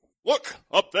Look,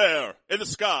 up there, in the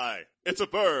sky. It's a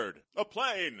bird, a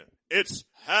plane. It's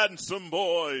Handsome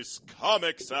Boys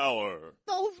Comics Hour.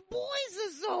 Those boys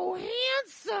are so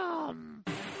handsome.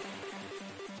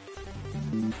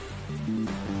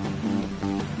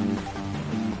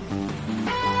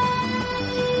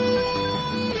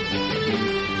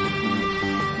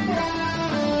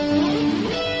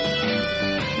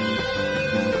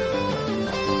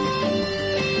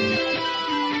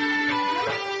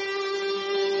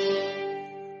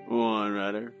 One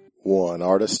writer. One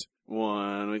artist.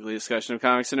 One weekly discussion of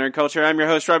comics and nerd culture. I'm your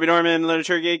host, Robbie Norman,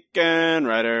 literature geek and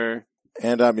writer.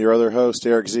 And I'm your other host,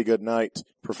 Eric Z. Goodnight,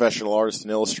 professional artist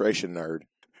and illustration nerd.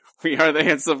 We are the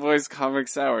Handsome Boys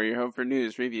Comics Hour, your home for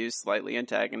news, reviews, slightly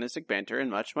antagonistic banter, and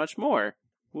much, much more.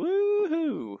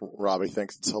 Woohoo! Robbie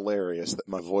thinks it's hilarious that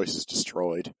my voice is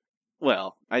destroyed.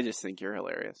 Well, I just think you're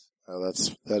hilarious.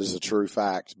 That is a true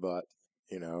fact, but,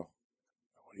 you know,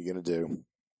 what are you going to do?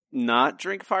 Not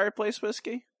drink fireplace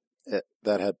whiskey?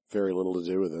 That had very little to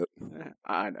do with it.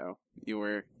 I know. You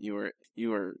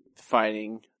were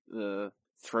fighting the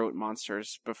throat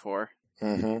monsters before.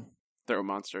 Mm-hmm. Throat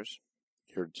monsters.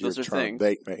 You're Those are trying things. to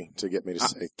bait me to get me to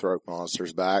say throat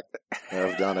monsters back. There,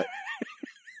 I've done it.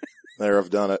 There, I've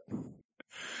done it.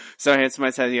 So,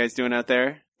 Handsomites, how you guys doing out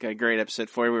there? Got a great episode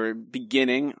for you. We're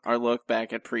beginning our look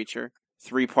back at Preacher.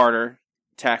 3-parter,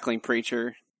 tackling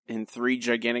Preacher in 3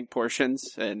 gigantic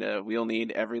portions, and we'll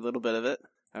need every little bit of it,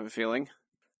 I have a feeling.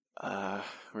 We're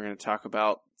going to talk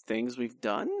about things we've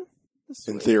done this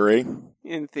In week. theory.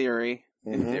 In theory.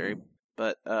 Mm-hmm. In theory.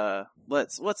 But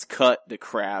let's cut the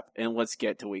crap and let's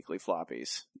get to weekly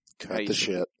floppies. Cut the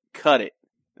shit. Cut it.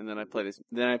 And then I play this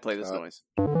noise.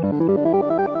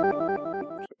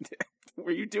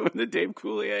 Were you doing the Dave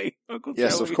Coulier, Uncle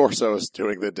Yes, Joey? of course I was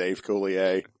doing the Dave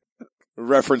Coulier.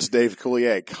 Reference Dave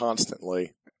Coulier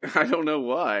constantly. I don't know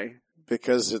why.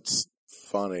 Because it's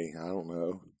funny. I don't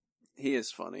know. He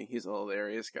is funny. He's a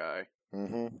hilarious guy.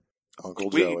 Mm-hmm. Uncle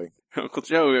Joey. Uncle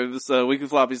Joe, this weekly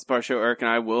floppies is our show. Eric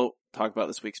and I will talk about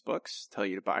this week's books, tell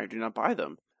you to buy or do not buy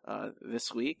them.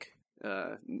 This week,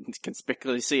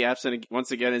 conspicuously absent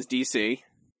once again is DC.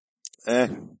 If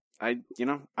I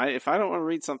don't want to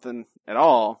read something at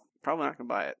all, probably not going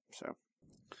to buy it. So,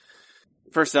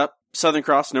 first up, Southern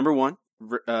Cross #1.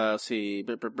 Let's see,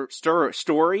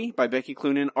 story by Becky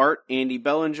Cloonan, art Andy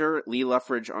Bellinger, Lee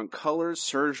Luffridge on colors,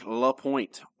 Serge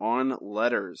Lapointe on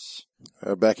letters.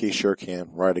 Becky sure can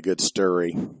write a good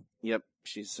story. Yep,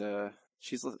 she's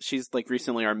like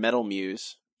recently our metal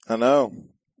muse. I know.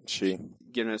 She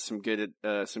giving us some good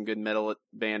metal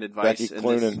band advice. Becky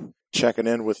Cloonan checking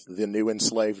in with the new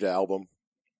Enslaved album.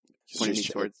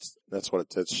 That's what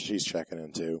it says. She's checking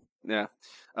in too. Yeah.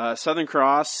 Southern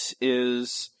Cross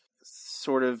is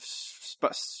sort of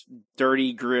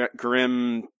dirty,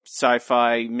 grim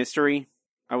sci-fi mystery,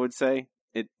 I would say.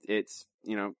 It's,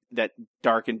 that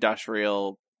dark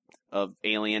industrial of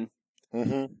Alien.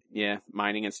 Mm-hmm. Yeah,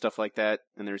 mining and stuff like that.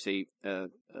 And there's a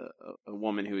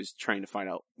woman who is trying to find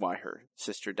out why her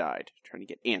sister died, trying to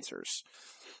get answers.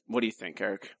 What do you think,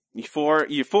 Eric? You for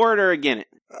it or against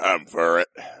it? I'm for it.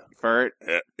 For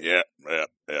it? Yep.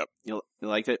 You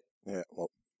liked it? Yeah,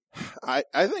 well,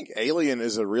 I think Alien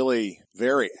is a really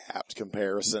very apt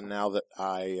comparison now that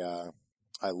I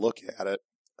look at it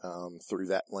through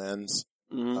that lens.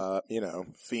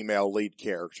 Mm-hmm. Female lead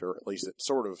character, at least it's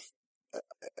sort of,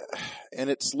 and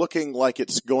it's looking like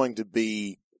it's going to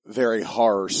be very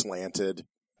horror slanted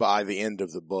by the end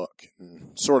of the book,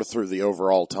 and sort of through the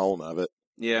overall tone of it.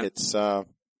 Yeah, it's a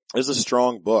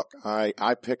strong book.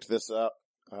 I picked this up,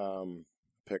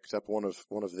 picked up one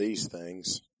of these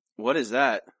things. What is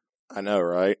that? I know,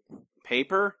 right?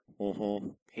 Paper? Mm-hmm.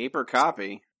 Paper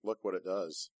copy. Look what it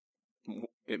does.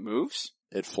 It moves?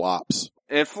 It flops.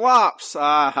 It flops!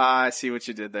 Aha, I see what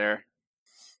you did there.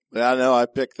 Yeah, I know. I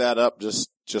picked that up just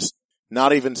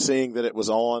not even seeing that it was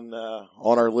on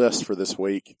our list for this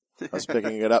week. I was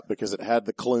picking it up because it had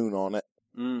the Clune on it.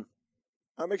 Mm.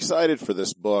 I'm excited for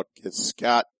this book. It's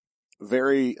got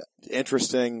very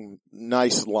interesting,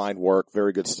 nice line work,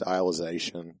 very good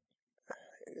stylization.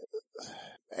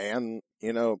 And,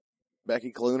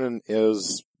 Becky Cloonan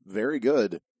is very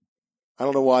good. I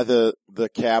don't know why the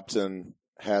captain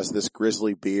has this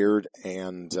grizzly beard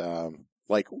and,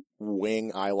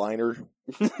 wing eyeliner.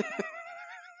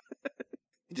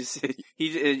 He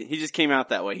just came out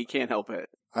that way. He can't help it.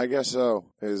 I guess so.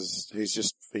 He's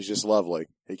just lovely.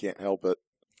 He can't help it.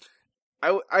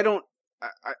 I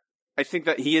think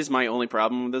that he is my only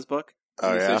problem with this book.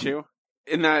 This issue.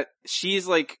 In that she's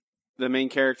like, the main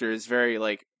character is very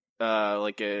like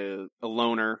a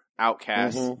loner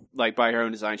outcast, like by her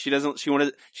own design.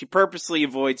 She purposely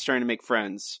avoids trying to make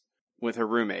friends with her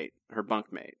roommate, her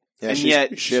bunkmate. Yeah, and she's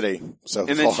yet, shitty so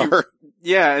and then far.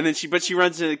 but she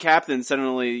runs into the captain.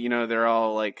 Suddenly, they're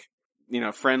all like,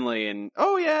 friendly and,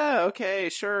 oh yeah, okay,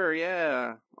 sure,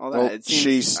 yeah, all that. Well, It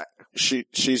seems,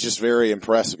 she's just very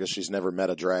impressive because she's never met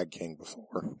a drag king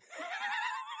before.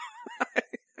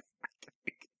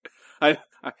 I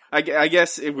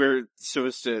guess we're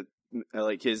supposed to,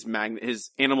 like, his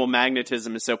animal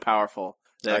magnetism is so powerful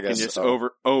that it can just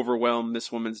overwhelm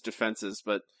this woman's defenses.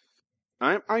 But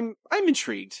I'm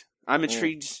intrigued. I'm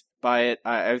intrigued by it.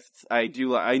 I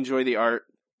enjoy the art.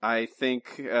 I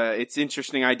think it's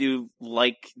interesting. I do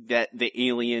like the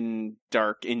alien,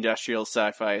 dark, industrial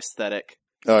sci-fi aesthetic.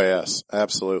 Oh yes,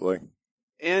 absolutely.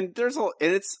 And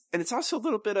it's also a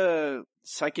little bit of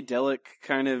psychedelic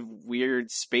kind of weird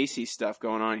spacey stuff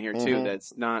going on here too. Mm-hmm.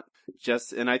 That's not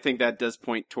just, and I think that does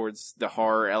point towards the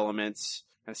horror elements,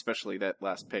 especially that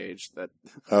last page. That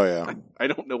oh yeah, I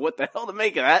don't know what the hell to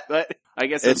make of that, but I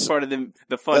guess that's part of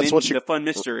the fun. The fun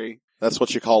mystery. That's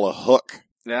what you call a hook.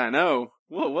 Yeah, I know.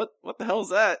 Whoa, what the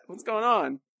hell's that? What's going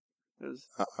on?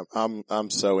 I'm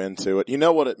so into it. You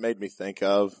know what it made me think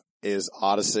of is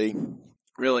Odyssey.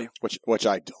 Really? Which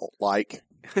I don't like.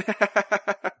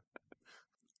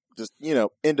 Just,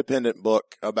 independent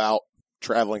book about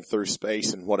traveling through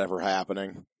space and whatever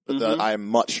happening. But I am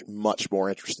much, much more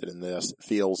interested in this.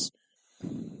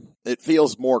 It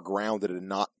feels more grounded and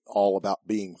not all about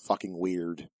being fucking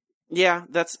weird. Yeah,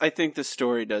 I think the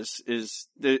story is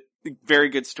the very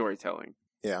good storytelling.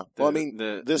 Yeah.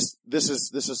 This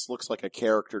looks like a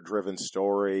character-driven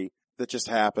story that just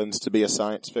happens to be a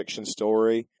science fiction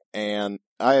story. And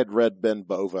I had read Ben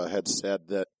Bova had said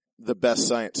that the best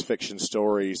science fiction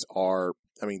stories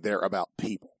they're about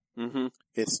people. Mm-hmm.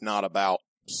 It's not about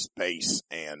space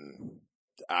and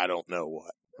I don't know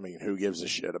what. Who gives a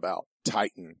shit about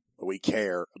Titan? We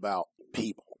care about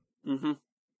people. Mm-hmm.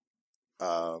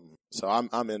 So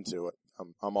I'm into it.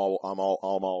 I'm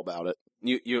all about it.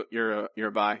 You're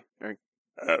a buy. Right?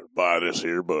 Buy this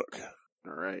here book.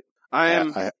 All right. I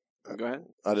am. Go ahead.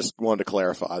 I just wanted to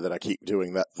clarify that I keep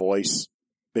doing that voice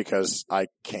because I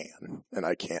can and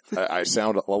I can't. I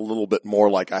sound a little bit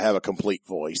more like I have a complete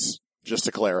voice. Just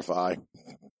to clarify.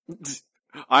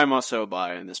 I'm also a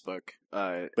buy in this book.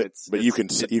 But you can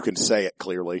say it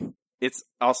clearly. It's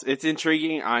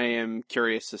intriguing. I am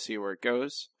curious to see where it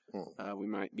goes. We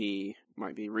might be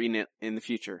reading it in the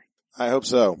future. I hope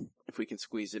so. If we can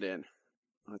squeeze it in.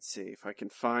 Let's see if I can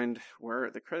find where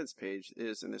the credits page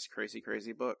is in this crazy,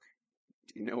 crazy book.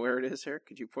 Do you know where it is, Eric?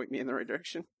 Could you point me in the right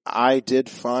direction? I did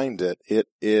find it. It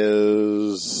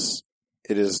is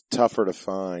tougher to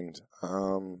find.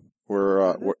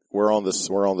 We're on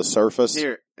the surface.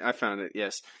 Here, I found it.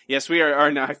 Yes, we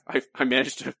are now. I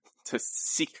managed to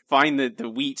find the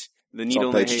wheat, the needle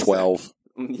on page in the haystack. 12.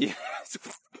 Yes,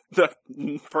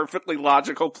 the perfectly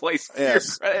logical place for your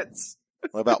credits.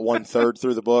 About 1/3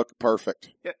 through the book. Perfect.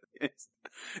 Yes.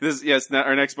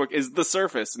 Our next book is The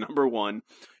Surface, #1.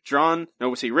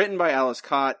 Written by Alice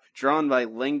Cott, drawn by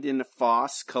Langdon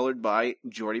Foss, colored by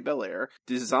Jordi Belair,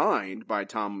 designed by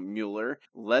Tom Mueller,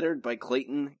 lettered by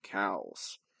Clayton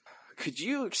Cowles. Could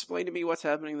you explain to me what's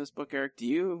happening in this book, Eric? Do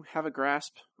you have a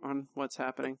grasp on what's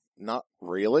happening? Not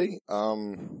really.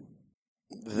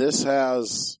 This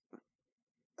has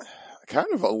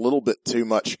kind of a little bit too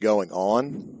much going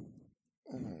on.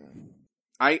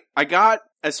 I got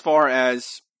as far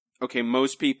as, okay,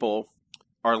 most people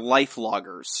are life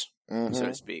loggers, so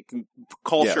to speak.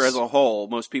 Culture as a whole,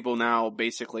 most people now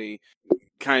basically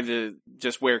kind of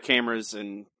just wear cameras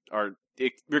and are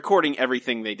recording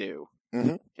everything they do.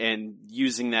 Mm-hmm. And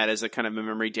using that as a kind of a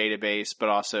memory database, but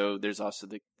also there's also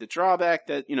the drawback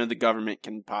that, the government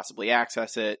can possibly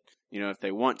access it, if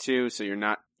they want to. So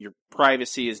your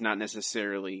privacy is not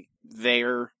necessarily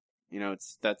there.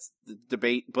 That's the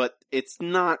debate, but it's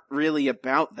not really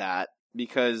about that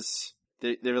because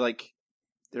they're like,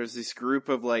 there's this group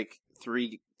of like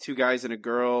two guys and a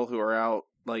girl who are out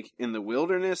like in the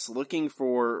wilderness looking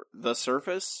for the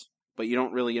surface, but you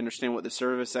don't really understand what the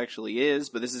surface actually is.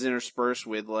 But this is interspersed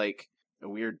with like a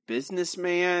weird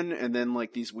businessman and then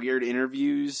like these weird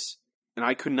interviews, and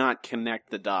I could not connect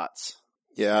the dots.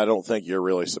 Yeah, I don't think you're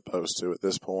really supposed to at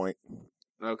this point.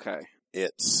 Okay.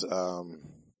 It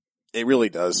really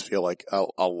does feel like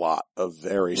a lot of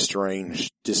very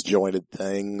strange, disjointed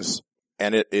things.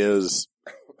 And it is,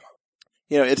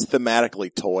 it's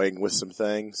thematically toying with some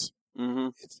things. Mm-hmm.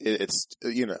 It's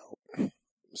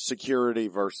security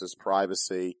versus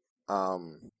privacy.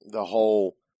 The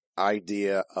whole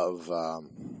idea of,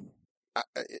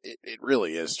 it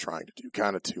really is trying to do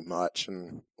kind of too much.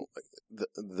 And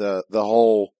the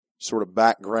whole sort of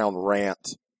background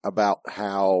rant about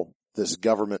how this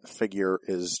government figure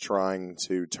is trying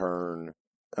to turn,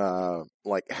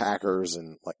 like hackers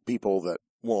and like people that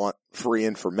want free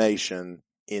information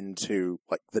into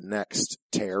like the next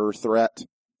terror threat.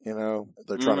 You know,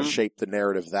 they're trying to shape the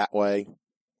narrative that way.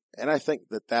 And I think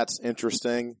that that's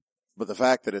interesting, but the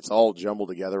fact that it's all jumbled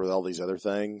together with all these other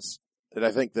things, that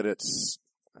I think that it's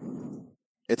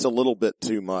a little bit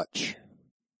too much.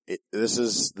 I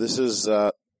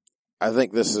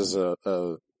think this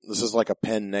is like a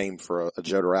pen name for a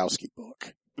Jodorowsky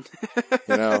book.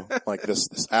 You know, like this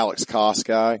Alex Koss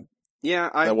guy. Yeah,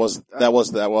 that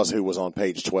was who was on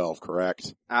page 12,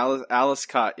 correct? Alice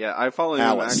Cott. Yeah, I follow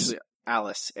him actually.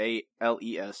 Alice,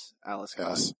 A-L-E-S, Alice Cott.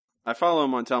 Yes. I follow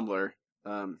him on Tumblr.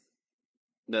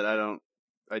 That I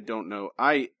don't know.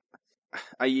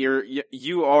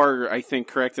 You are, I think,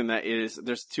 correct in that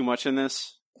there's too much in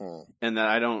this, and that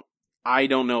I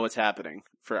don't know what's happening.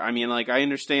 I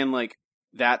understand like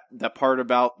that part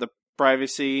about the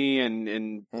privacy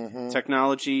and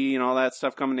technology and all that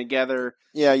stuff coming together.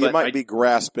 Yeah, you might be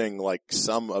grasping like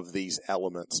some of these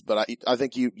elements, but I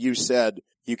think you said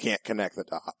you can't connect the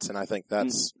dots, and I think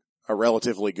that's a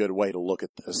relatively good way to look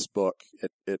at this book.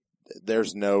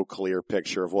 There's no clear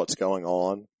picture of what's going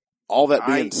on. All that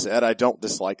being said, I don't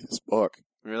dislike this book.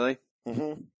 Really?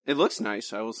 Mm-hmm. It looks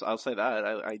nice. I'll say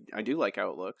that. I do like how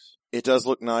it looks. It does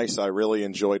look nice. I really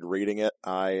enjoyed reading it.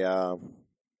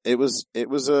 It was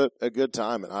a good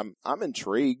time, and I'm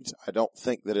intrigued. I don't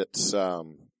think that it's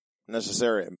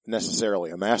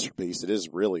necessarily a masterpiece. It is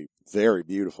really very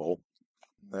beautiful.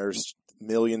 There's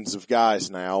millions of guys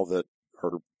now that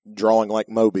are drawing like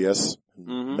Mobius,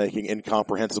 making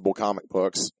incomprehensible comic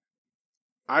books.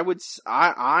 I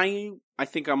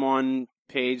think I'm on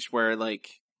page where like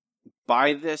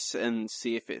buy this and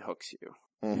see if it hooks you.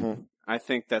 Mm-hmm. I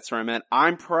think that's where I'm at.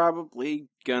 I'm probably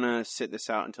gonna sit this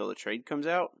out until the trade comes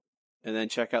out and then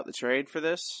check out the trade for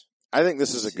this. I think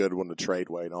this is a good one to trade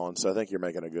weight on, so I think you're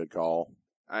making a good call.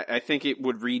 I think it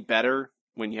would read better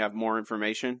when you have more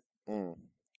information.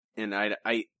 And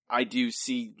I do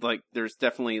see, like, there's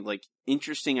definitely, like,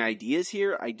 interesting ideas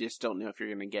here. I just don't know if you're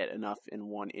going to get enough in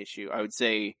one issue. I would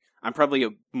say I'm probably a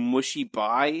mushy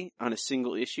buy on a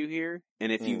single issue here.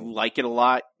 And if you like it a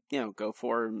lot, go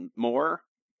for more.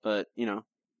 But,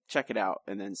 check it out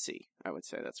and then see. I would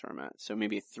say that's where I'm at. So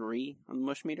maybe a 3 on the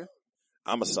mush meter?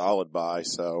 I'm a solid buy,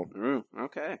 so.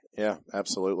 Okay. Yeah,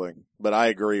 absolutely. But I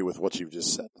agree with what you've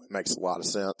just said. It makes a lot of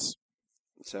sense.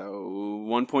 So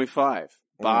 1.5.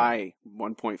 Buy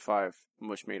 1.5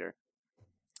 mush meter.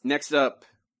 Next up,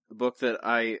 a book that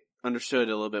I understood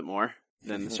a little bit more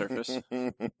than the surface.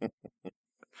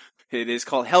 It is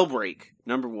called Hellbreak,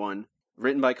 #1.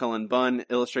 Written by Cullen Bunn,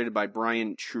 illustrated by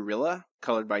Brian Trurilla,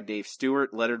 colored by Dave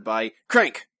Stewart, lettered by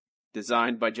Crank,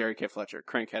 designed by Jerry K. Fletcher.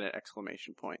 Crank had an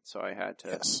exclamation point, so I had to...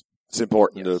 Yes. It's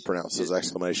important to pronounce those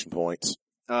exclamation points.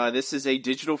 This is a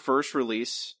digital first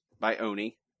release by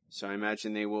Oni. So I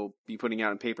imagine they will be putting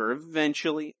out in paper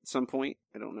eventually at some point.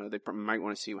 I don't know. They might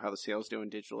want to see how the sales doing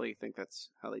digitally. I think that's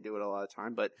how they do it a lot of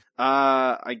time. But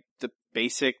the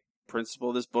basic principle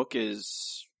of this book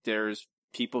is there's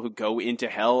people who go into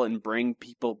hell and bring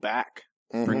people back,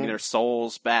 bring their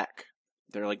souls back.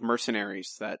 They're like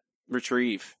mercenaries that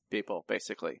retrieve people,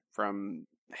 basically, from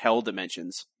hell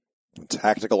dimensions.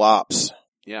 Tactical ops.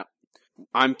 Yeah.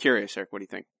 I'm curious, Eric. What do you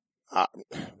think?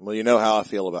 Well, you know how I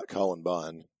feel about Cullen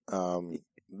Bunn.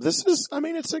 This is,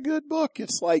 it's a good book.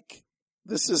 It's like,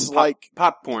 this is like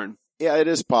popcorn. Yeah, it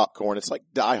is popcorn. It's like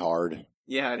Die Hard.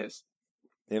 Yeah, it is.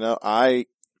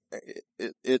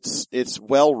 It's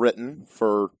well written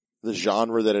for the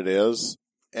genre that it is,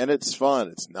 and it's fun.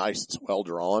 It's nice. It's well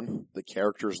drawn. The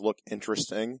characters look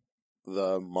interesting.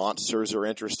 The monsters are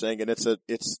interesting, and it's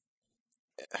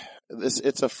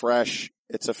a fresh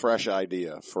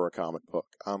idea for a comic book.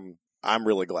 I'm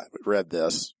really glad we read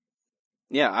this.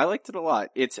 Yeah, I liked it a lot.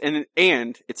 It's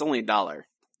it's only $1.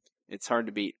 It's hard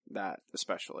to beat that,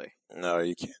 especially. No,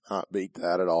 you cannot beat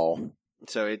that at all.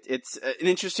 So it's an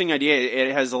interesting idea.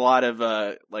 It has a lot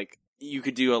of you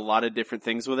could do a lot of different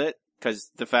things with it,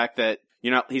 because the fact that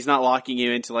he's not locking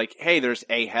you into like, hey, there's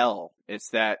a hell. It's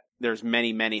that there's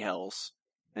many, many hells,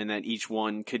 and that each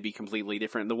one could be completely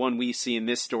different. The one we see in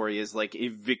this story is like a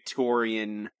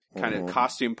Victorian kind of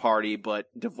costume party, but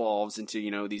devolves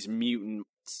into these mutants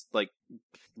like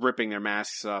ripping their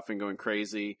masks off and going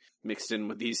crazy, mixed in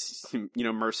with these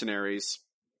mercenaries,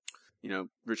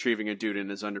 retrieving a dude in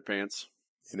his underpants.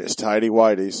 In his tidy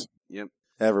whities. Yep.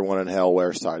 Everyone in hell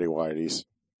wears tidy whities.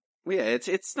 Well, yeah,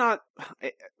 it's not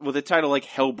with a title like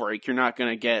Hellbreak, you're not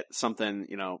gonna get something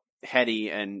heady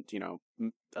and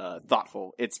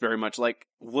thoughtful. It's very much like,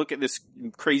 look at this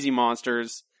crazy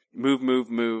monsters.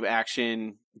 move,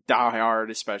 action, Die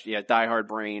Hard, especially, Die Hard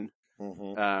brain.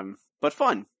 Mm-hmm. But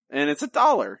fun. And it's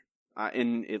 $1.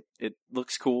 And it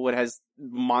looks cool. It has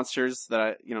monsters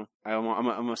that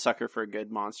I'm a sucker for a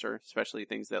good monster, especially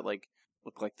things that like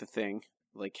look like the Thing,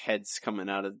 like heads coming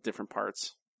out of different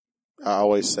parts. I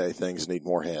always say things need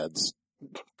more heads.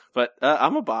 But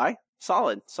I'm a buy.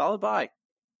 Solid buy.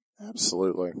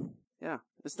 Absolutely. Yeah,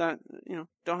 it's not,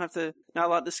 don't have to, not a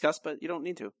lot to discuss, but you don't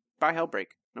need to. Buy Hellbreak,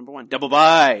 number 1. Double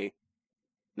buy!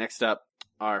 Next up,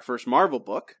 our first Marvel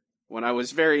book. When I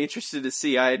was very interested to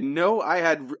see, I had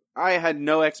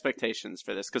no expectations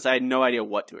for this, because I had no idea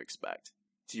what to expect.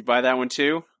 Did you buy that one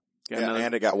too?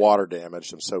 And it got water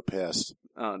damaged. I'm so pissed.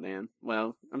 Oh, man.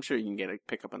 Well, I'm sure you can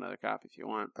pick up another copy if you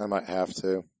want. I might have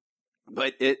to.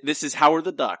 But this is Howard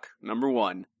the Duck, number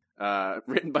 1.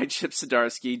 Written by Chip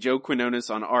Zdarsky, Joe Quinones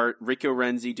on art, Rico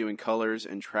Renzi doing colors,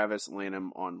 and Travis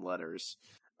Lanham on letters.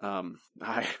 I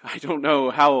don't know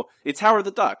how, it's Howard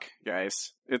the Duck,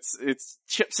 guys. It's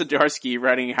Chip Zdarsky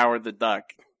writing Howard the Duck.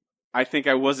 I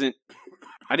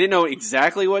didn't know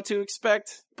exactly what to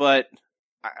expect, but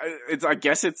I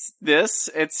guess it's this.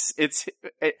 It's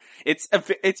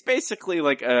basically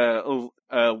like a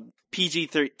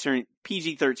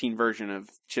PG-13 version of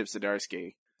Chip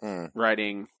Zdarsky.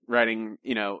 Writing,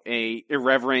 a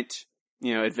irreverent,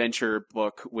 adventure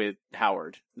book with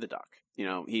Howard the Duck.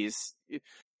 He's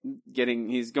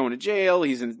going to jail.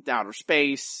 He's in outer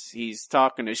space. He's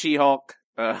talking to She-Hulk.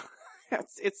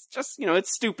 It's just,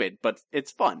 it's stupid, but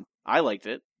it's fun. I liked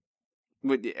it.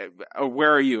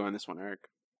 Where are you on this one, Eric?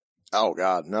 Oh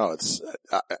God, no,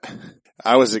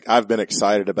 I've been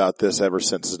excited about this ever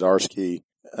since Zdarsky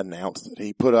announced that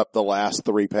he put up the last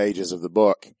 3 pages of the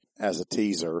book as a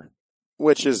teaser,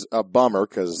 which is a bummer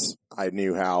because I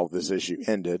knew how this issue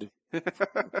ended.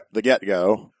 The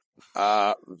get-go.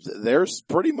 There's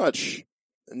pretty much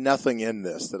nothing in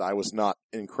this that I was not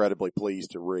incredibly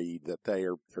pleased to read.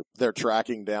 That they're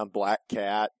tracking down Black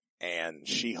Cat, and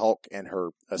She-Hulk and her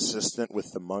assistant with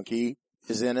the monkey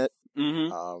is in it.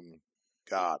 Mm-hmm.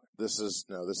 God, this is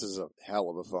a hell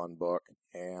of a fun book,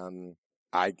 and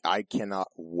I cannot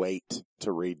wait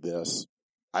to read this.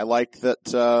 I like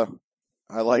that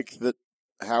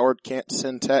Howard can't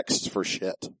send texts for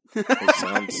shit. He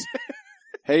sounds,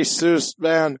 "Hey, Seuss,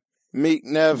 man, meet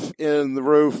Nev in the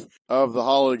roof of the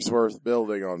Hollingsworth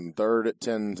building on 3rd at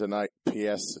 10 tonight.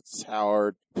 P.S. It's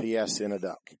Howard. P.S. in a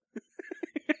duck."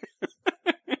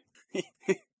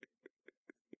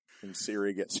 And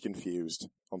Siri gets confused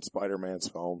on Spider-Man's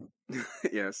phone.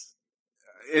 Yes.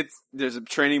 There's a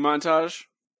training montage.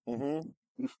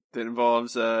 Mm-hmm. That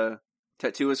involves a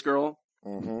tattooist girl.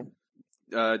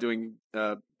 Mm-hmm. Doing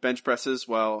bench presses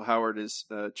while Howard is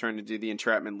trying to do the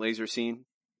entrapment laser scene,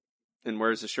 and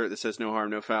wears a shirt that says "No harm,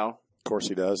 no foul." Of course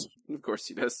he does. Of course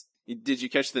he does. Did you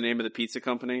catch the name of the pizza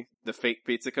company? The fake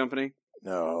pizza company?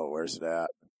 No, where's it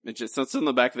at? It's on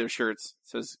the back of their shirts. It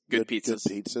says "Good pizzas."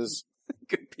 Good pizzas.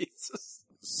 Good pizzas.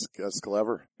 That's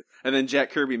clever. And then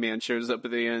Jack Kirby Man shows up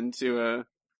at the end to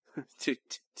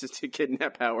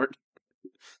kidnap Howard.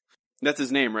 That's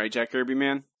his name, right? Jack Kirby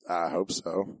Man? I hope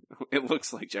so. It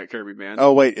looks like Jack Kirby Man.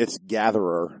 Oh wait, it's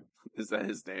Gatherer. Is that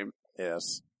his name?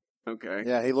 Yes. Okay.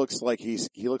 Yeah, he looks like he's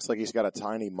got a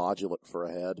tiny modulate for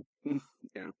a head.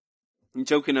 Yeah. And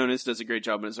Joe Quinones does a great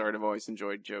job in his art. I've always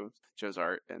enjoyed Joe's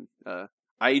art, and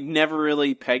I never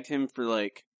really pegged him for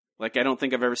like I don't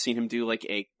think I've ever seen him do like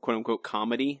a quote unquote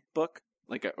comedy book,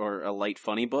 or a light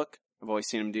funny book. I've always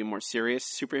seen him do more serious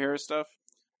superhero stuff.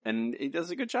 And he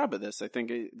does a good job of this. I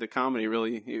think the comedy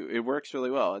really, it works really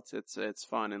well. It's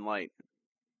fun and light.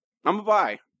 I'm a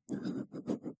buy.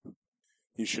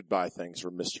 You should buy things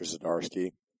from Mr.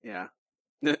 Zdarsky. Yeah.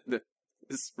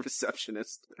 This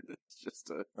receptionist, it's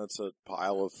just that's a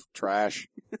pile of trash.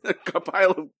 A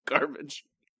pile of garbage.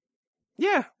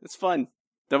 Yeah, it's fun.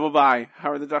 Double buy.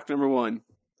 Howard the Duck number 1.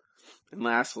 And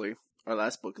lastly, our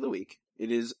last book of the week. It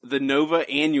is The Nova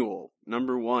Annual,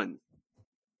 number 1.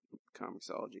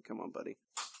 Comixology, come on, buddy.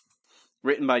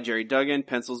 Written by Jerry Duggan,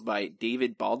 pencils by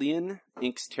David Baldian,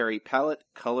 inks Terry Pallett,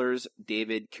 colors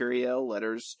David Curiel,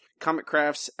 letters Comic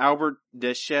Crafts Albert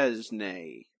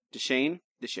Deschesne. Deschane.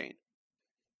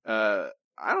 I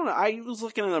don't know. I was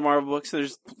looking at the Marvel books.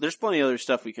 And there's plenty of other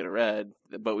stuff we could have read,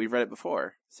 but we've read it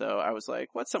before. So I was like,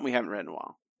 what's something we haven't read in a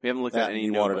while? We haven't looked at any.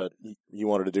 You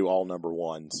wanted to do all number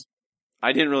 1s.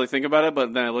 I didn't really think about it,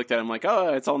 but then I looked at it. I'm like,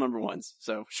 oh, it's all number 1s.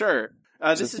 So sure.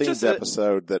 This is just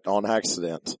episode that on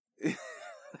accident.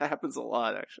 That happens a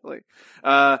lot, actually.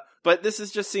 But this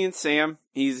is just seeing Sam.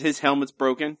 His helmet's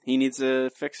broken. He needs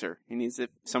a fixer. He needs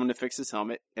someone to fix his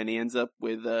helmet, and he ends up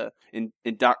with in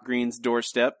Doc Green's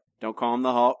doorstep. Don't call him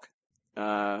the Hulk.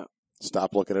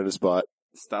 Stop looking at his butt.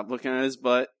 Stop looking at his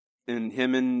butt, and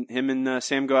him and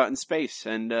Sam go out in space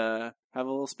and have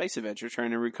a little space adventure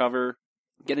trying to recover,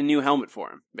 get a new helmet for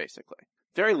him, basically.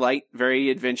 Very light, very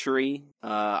adventure-y.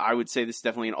 I would say this is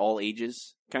definitely an all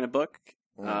ages kind of book.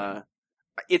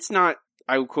 It's not,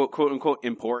 I would quote unquote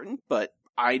important, but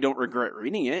I don't regret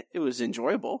reading it. It was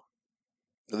enjoyable.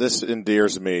 This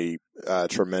endears me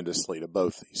tremendously to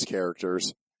both these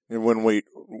characters. And when we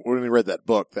read that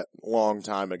book that long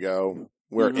time ago,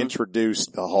 we're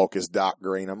introduced the Hulk as Doc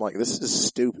Green, I'm like, this is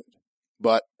stupid.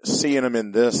 But seeing him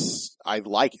in this, I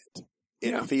like it.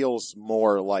 It feels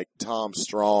more like Tom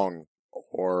Strong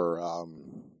or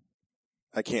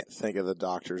I can't think of the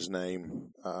doctor's name.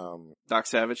 Doc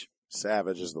Savage?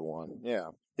 Savage is the one.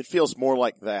 Yeah. It feels more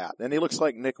like that. And he looks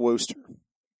like Nick Wooster,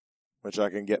 which I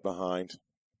can get behind.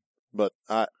 But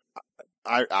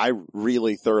I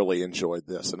really thoroughly enjoyed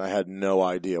this, and I had no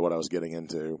idea what I was getting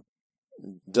into.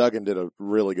 Duggan did a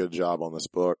really good job on this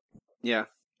book. Yeah.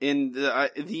 And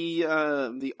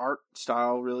the art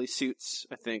style really suits,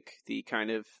 I think, the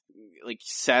kind of like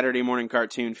Saturday morning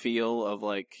cartoon feel of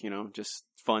like, you know, just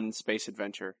fun space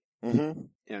adventure. Mm-hmm.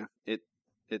 Yeah.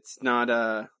 It's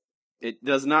not it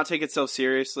does not take itself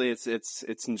seriously.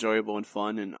 It's enjoyable and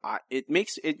fun, and it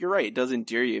makes it. You're right. It does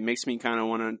endear you. It makes me kind of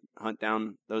want to hunt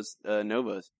down those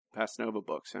past Nova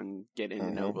books and get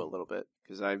into Nova a little bit,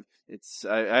 because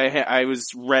I was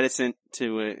reticent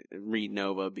to read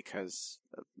Nova because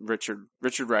Richard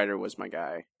Rider was my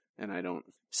guy, and I don't.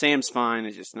 Sam's fine.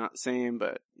 It's just not the same.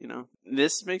 But you know,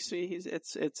 this makes me.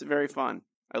 It's very fun.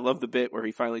 I love the bit where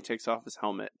he finally takes off his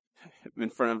helmet in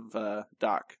front of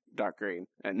Doc Green,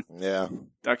 and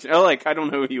Doctor. Oh, like, I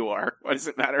don't know who you are. Why does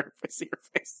it matter if I see your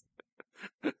face?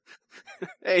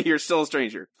 Hey, you're still a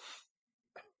stranger.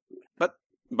 But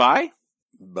bye.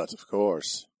 But of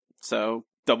course. So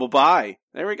double bye.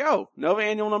 There we go. Nova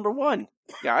Annual number 1,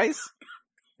 guys.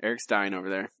 Eric's dying over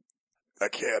there. I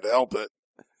can't help it.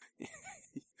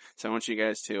 So I want you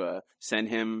guys to send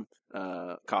him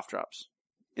cough drops,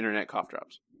 internet cough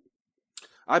drops.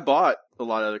 I bought a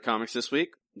lot of other comics this week.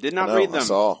 Did not read them.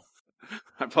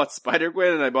 I bought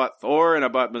Spider-Gwen, and I bought Thor, and I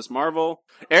bought Ms. Marvel.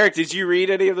 Eric, did you read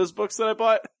any of those books that I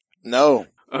bought? No.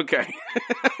 Okay.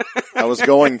 I was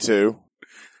going to,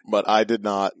 but I did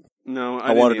not. No,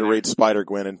 I wanted to read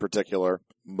Spider-Gwen in particular,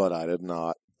 but I did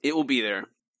not. It will be there.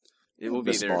 It will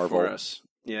be there Marvel. For us.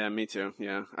 Yeah, me too.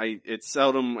 Yeah, it's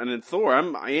seldom, and then Thor,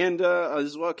 and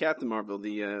as well Captain Marvel,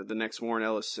 the next Warren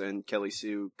Ellis and Kelly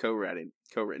Sue co-written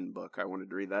book. I wanted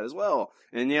to read that as well,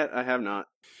 and yet I have not,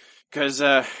 because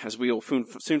as we will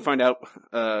soon find out,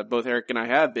 both Eric and I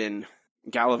have been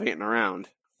gallivanting around.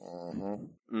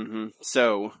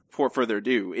 So, for further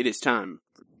ado, it is time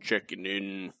for checking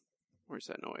in. Where's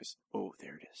that noise? Oh,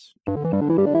 there it is.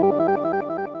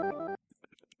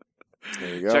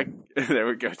 There you go. There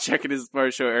we go. Checking his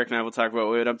part show. Eric and I will talk about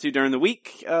what we went up to during the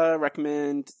week,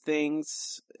 recommend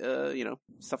things,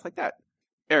 stuff like that.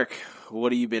 Eric,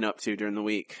 what have you been up to during the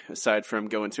week, aside from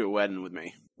going to a wedding with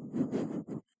me?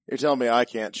 You're telling me I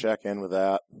can't check in with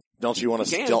that? Don't you want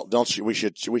to? Don't you? We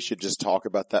should just talk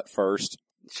about that first.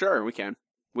 Sure, we can.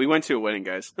 We went to a wedding,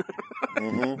 guys.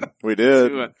 We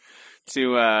did.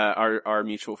 To our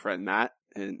mutual friend Matt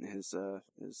and his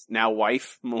now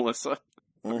wife Melissa.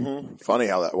 Funny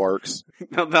how that works.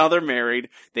 Now they're married.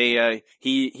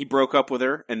 He broke up with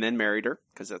her and then married her,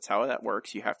 because that's how that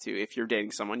works. You have to, if you're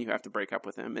dating someone, you have to break up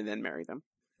with them and then marry them.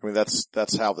 I mean,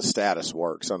 that's how the status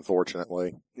works,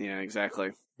 unfortunately. Yeah,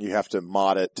 exactly. You have to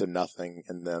mod it to nothing,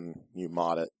 and then you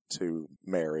mod it to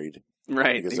married.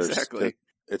 Right, exactly.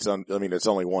 It's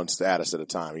only one status at a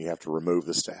time. You have to remove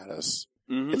the status.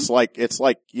 It's like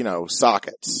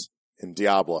sockets in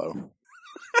Diablo.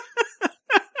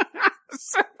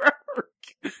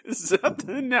 Is that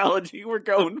the analogy we're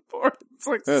going for? It's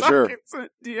like sockets in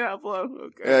Diablo.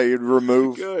 Okay. Yeah, you'd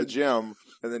remove the gem,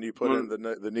 and then you put in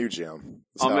the new gem.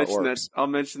 I'll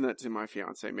mention that to my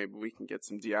fiance. Maybe we can get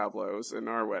some Diablos in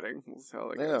our wedding. We'll see how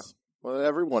that goes. Well,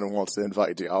 everyone wants to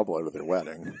invite Diablo to their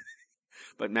wedding.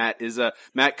 But Matt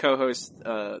co-hosts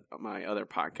my other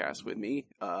podcast with me,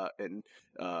 and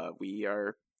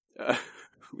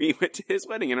we went to his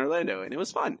wedding in Orlando, and it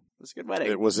was fun. It was a good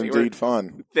wedding. It was indeed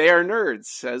fun. They are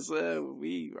nerds, as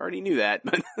we already knew that,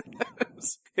 but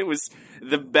it was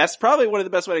probably one of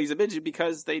the best weddings I've been to,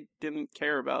 because they didn't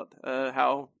care about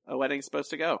how a wedding's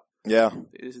supposed to go. Yeah.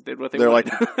 They just did what they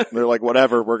wanted. They're like,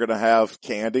 whatever, we're gonna have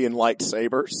candy and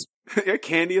lightsabers. Yeah,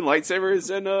 candy and lightsabers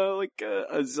and a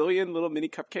zillion little mini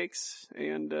cupcakes,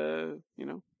 and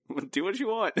do what you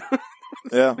want.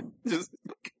 Yeah. Just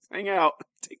hang out,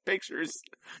 take pictures,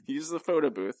 use the photo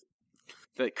booth.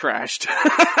 that crashed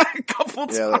a couple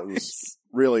times. Yeah, that was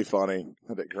really funny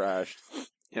that it crashed.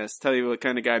 Yes, tell you what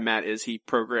kind of guy Matt is. He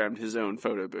programmed his own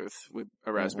photo booth with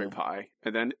a Raspberry Pi,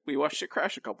 and then we watched it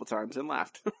crash a couple times and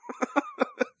laughed.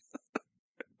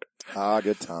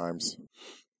 Good times.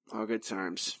 All good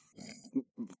times.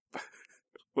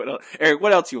 What else? Eric,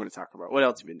 what else do you want to talk about? What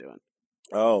else have you been doing?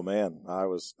 Oh man, I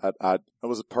was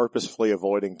purposefully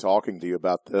avoiding talking to you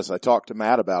about this. I talked to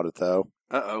Matt about it though.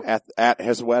 At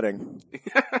his wedding.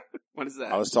 What is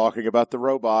that? I was talking about the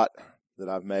robot that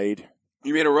I've made.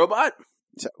 You made a robot?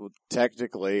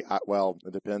 Technically,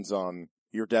 it depends on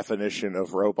your definition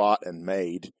of robot and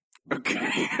made.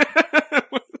 Okay.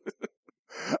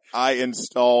 I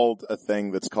installed a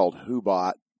thing that's called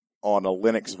Whobot on a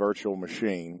Linux virtual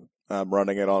machine. I'm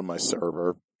running it on my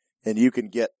server, and you can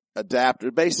get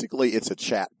adapted. Basically, it's a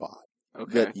chat bot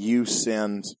that you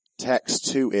send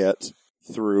text to it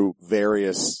through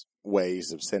various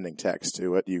ways of sending text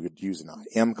to it. You could use an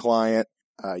IM client.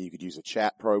 You could use a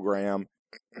chat program.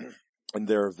 And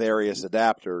there are various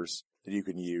adapters that you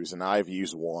can use, and I've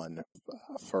used one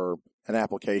for an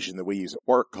application that we use at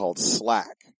work called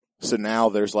Slack. So now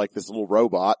there's like this little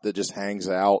robot that just hangs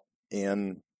out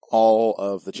in all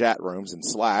of the chat rooms in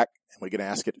Slack, and we can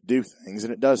ask it to do things,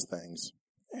 and it does things.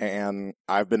 And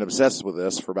I've been obsessed with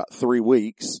this for about 3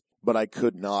 weeks, but I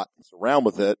could not mess around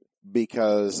with it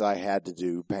because I had to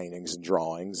do paintings and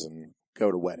drawings and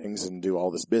go to weddings and do all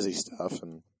this busy stuff.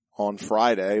 And on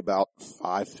Friday, about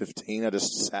 5:15, I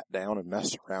just sat down and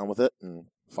messed around with it and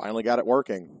finally got it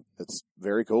working. It's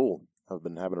very cool. I've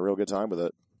been having a real good time with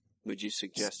it. Would you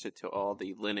suggest it to all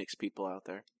the Linux people out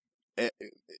there?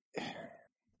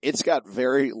 It's got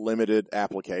very limited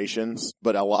applications,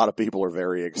 but a lot of people are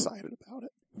very excited about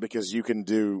it because you can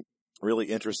do really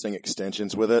interesting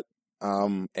extensions with it.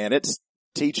 And it's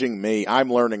teaching me,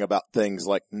 I'm learning about things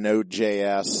like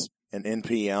Node.js and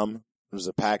NPM. There's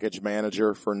a package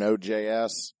manager for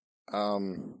Node.js.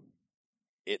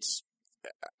 It's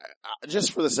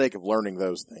just for the sake of learning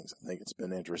those things. I think it's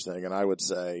been interesting, and I would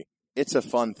say it's a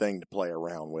fun thing to play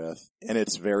around with, and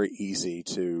it's very easy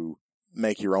to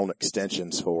make your own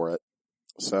extensions for it.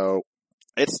 So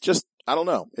it's just, I don't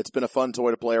know. It's been a fun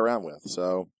toy to play around with.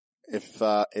 So if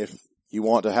you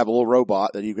want to have a little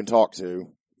robot that you can talk to,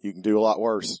 you can do a lot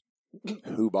worse.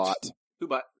 Whobot.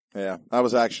 Yeah. I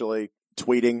was actually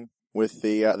tweeting with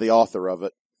the author of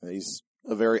it. He's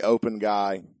a very open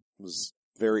guy. Was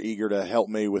very eager to help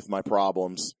me with my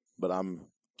problems, but I'm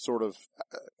sort of,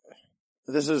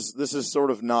 this is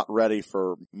sort of not ready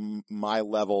for my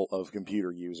level of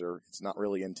computer user. It's not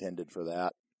really intended for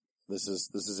that. This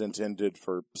is intended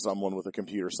for someone with a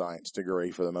computer science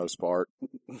degree for the most part.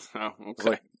 Oh, okay.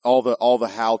 Like all the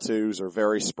how-tos are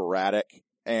very sporadic,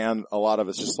 and a lot of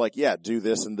it's just like, yeah, do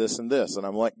this and this and this. And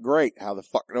I'm like, great, how the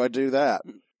fuck do I do that?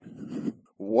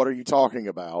 What are you talking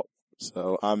about?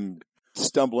 So I'm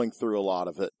stumbling through a lot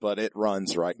of it, but it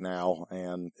runs right now,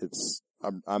 and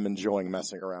I'm enjoying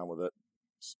messing around with it.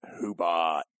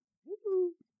 Whobot.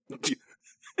 You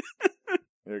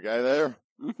okay there?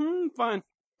 Mm-hmm, fine.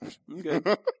 I'm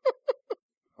good.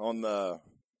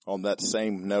 On that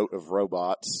same note of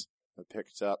robots, I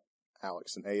picked up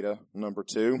Alex and Ada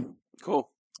 #2.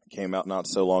 Cool. It came out not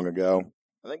so long ago.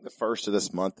 I think the first of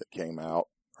this month it came out,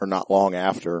 or not long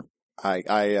after.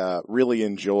 I really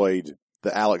enjoyed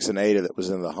the Alex and Ada that was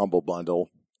in the Humble Bundle.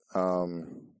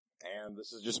 And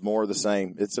this is just more of the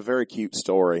same. It's a very cute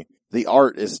story. The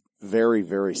art is very,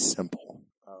 very simple.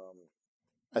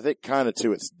 I think kind of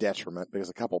to its detriment, because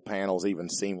a couple panels even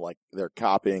seem like they're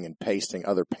copying and pasting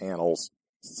other panels.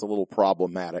 It's a little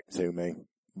problematic to me.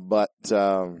 But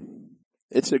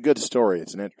it's a good story.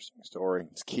 It's an interesting story.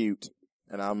 It's cute.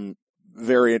 And I'm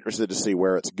very interested to see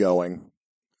where it's going.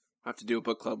 I have to do a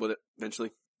book club with it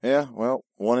eventually. Yeah, well,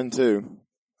 1 and 2.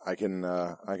 I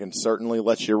can certainly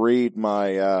let you read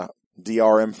my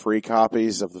DRM free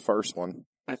copies of the first one.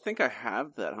 I think I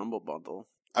have that Humble Bundle.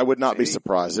 I would not be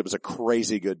surprised. It was a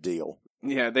crazy good deal.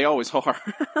 Yeah, they always are.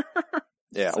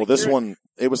 Yeah, well, this one,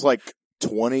 it was like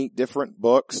 20 different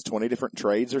books, 20 different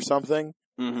trades or something.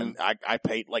 Mm-hmm. And I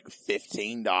paid like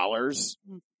 $15.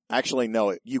 Actually,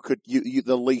 no,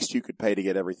 the least you could pay to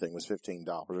get everything was $15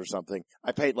 or something.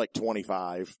 I paid like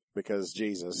 $25 because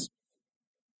Jesus.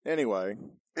 Anyway,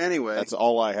 that's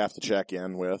all I have to check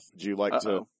in with. Would you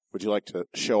like to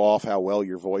show off how well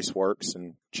your voice works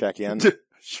and check in?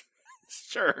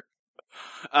 Sure.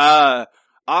 I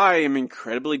am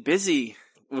incredibly busy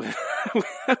with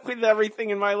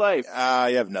everything in my life.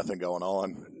 You have nothing going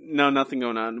on. No, nothing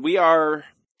going on. We are,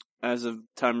 as of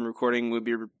time of recording, we'll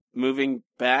be moving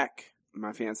back.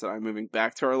 My fiance and I are moving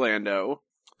back to Orlando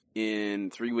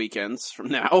in 3 weekends from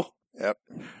now. Yep.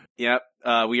 Yep.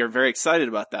 We are very excited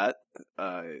about that.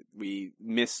 We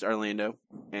missed Orlando,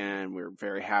 and we're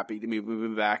very happy to be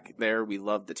moving back there. We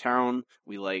love the town.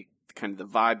 We like kind of the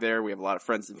vibe there. We have a lot of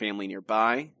friends and family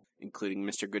nearby, including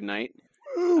Mr. Goodnight.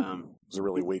 It was a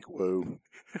really weak woo.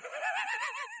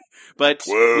 But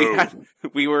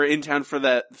we were in town for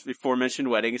that aforementioned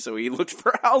wedding, so we looked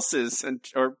for houses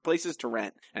or places to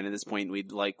rent. And at this point,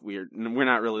 we're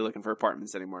not really looking for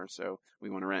apartments anymore, so we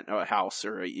want to rent a house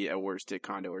or a worsted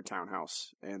condo or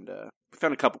townhouse. And we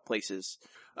found a couple places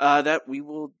that we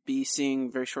will be seeing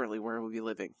very shortly where we'll be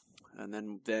living.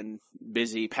 And then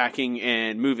busy packing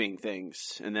and moving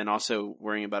things, and then also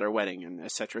worrying about our wedding and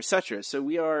et cetera, et cetera. So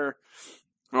we are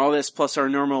all this plus our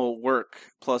normal work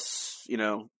plus,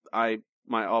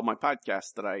 all my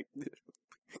podcasts that I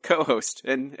co-host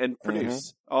and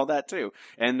produce, all that too.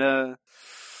 And,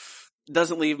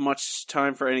 doesn't leave much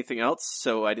time for anything else.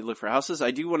 So I did look for houses.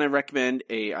 I do want to recommend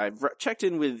I've checked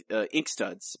in with, Ink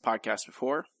Studs podcast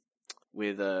before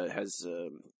with, I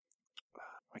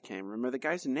can't remember the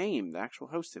guy's name, the actual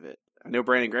host of it. I know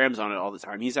Brandon Graham's on it all the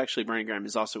time. Brandon Graham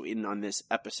is also in on this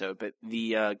episode, but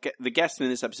the guest in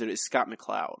this episode is Scott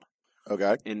McCloud.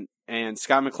 Okay. And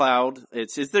Scott McCloud,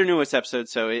 it's their newest episode,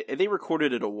 so they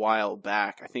recorded it a while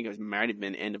back. I think it might have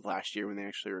been end of last year when they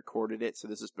actually recorded it, so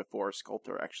this is before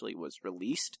Sculptor actually was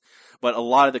released. But a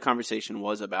lot of the conversation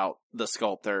was about the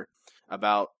Sculptor,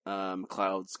 about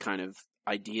McCloud's kind of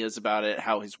ideas about it,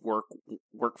 how his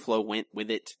workflow went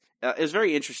with it. It was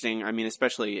very interesting. I mean,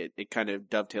 especially it kind of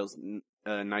dovetails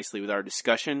nicely with our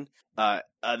discussion.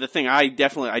 The thing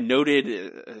I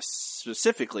noted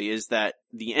specifically is that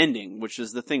the ending, which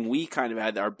is the thing we kind of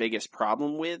had our biggest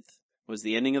problem with, was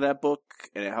the ending of that book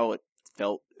and how it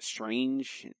felt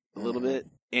strange a little bit.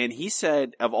 And he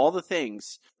said, of all the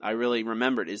things I really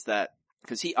remembered is that,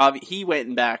 because he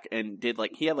went back and did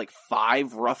he had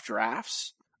 5 rough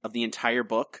drafts of the entire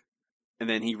book. And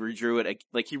then he redrew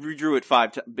it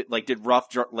 5 times, did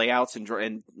rough layouts and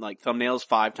thumbnails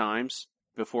 5 times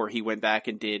before he went back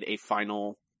and did a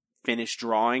final finished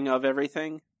drawing of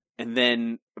everything. And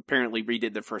then apparently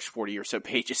redid the first 40 or so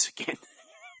pages again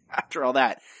after all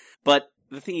that. But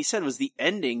the thing he said was the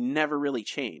ending never really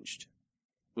changed,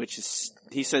 which is,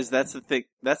 he says that's the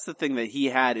thing that he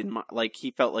had in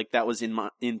he felt like that was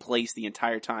in place the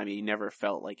entire time. He never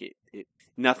felt like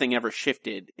nothing ever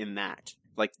shifted in that.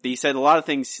 He said a lot of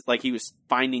things, he was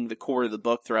finding the core of the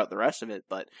book throughout the rest of it,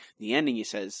 but the ending, he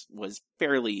says, was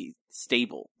fairly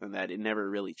stable and that it never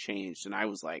really changed. And I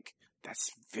was like,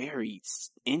 that's very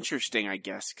interesting, I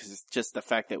guess, because it's just the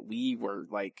fact that we were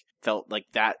felt like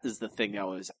that is the thing that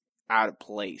was out of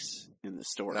place in the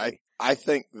story. And I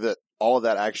think that all of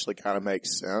that actually kind of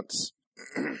makes sense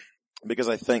because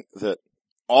I think that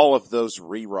all of those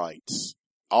rewrites,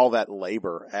 all that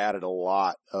labor added a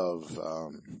lot of,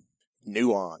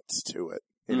 nuance to it.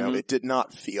 It did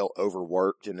not feel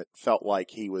overworked, and it felt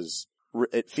like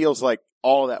it feels like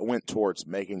all of that went towards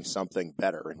making something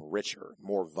better and richer,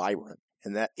 more vibrant.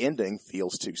 And that ending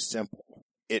feels too simple.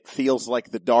 It feels like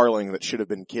the darling that should have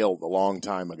been killed a long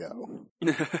time ago.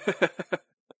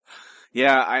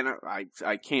 Yeah, I know.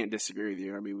 I can't disagree with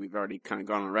you. I mean, we've already kind of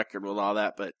gone on record with all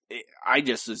that, but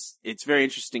it's very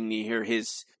interesting to hear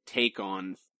his take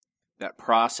on that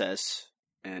process.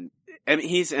 And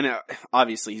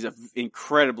obviously he's an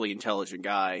incredibly intelligent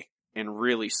guy and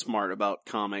really smart about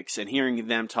comics, and hearing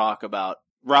them talk about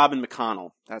Robin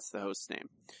McConnell, that's the host's name,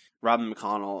 Robin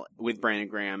McConnell with Brandon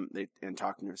Graham and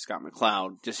talking to Scott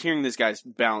McCloud, just hearing these guys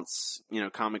bounce,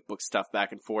 comic book stuff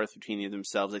back and forth between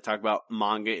themselves. They talk about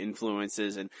manga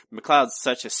influences, and McCloud's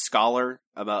such a scholar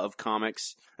of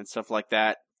comics and stuff like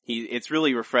that. It's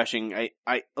really refreshing. A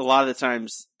lot of the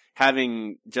times,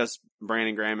 having just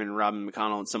Brandon Graham and Robin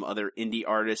McConnell and some other indie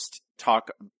artist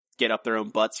get up their own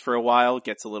butts for a while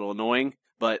gets a little annoying.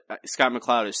 But Scott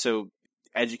McCloud is so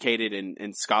educated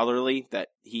and scholarly that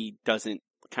he doesn't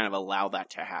kind of allow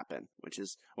that to happen, which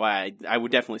is why I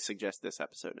would definitely suggest this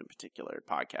episode in particular,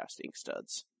 podcasting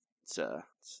studs.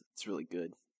 It's really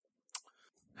good.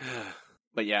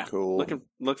 But yeah, cool.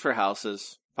 Look for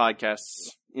houses, podcasts,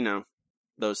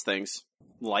 those things,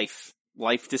 life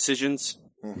decisions.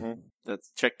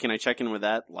 Can I check in with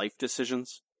that? Life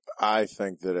decisions? I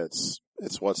think that it's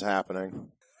what's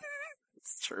happening.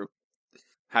 It's true.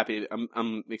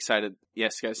 I'm excited.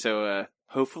 Yes, guys. So,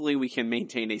 hopefully we can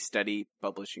maintain a steady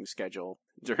publishing schedule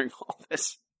during all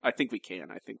this. I think we can.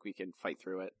 I think we can fight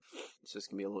through it. It's just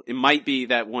gonna be it might be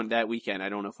that weekend. I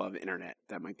don't know if I'll have internet.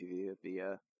 That might be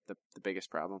the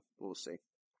biggest problem. We'll see.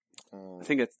 I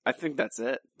think that's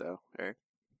it though, Eric.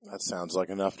 That sounds like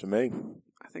enough to me.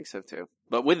 I think so too.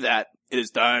 But with that, it is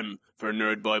time for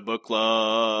Nerd Boy Book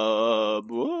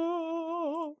Club.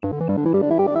 Whoa.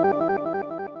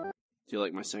 Do you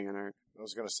like my singing, Eric? I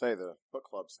was going to say the book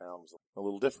club sounds a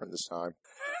little different this time.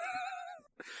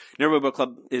 Nerd Boy Book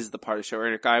Club is the part of the show where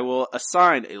Eric and I will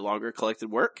assign a longer collected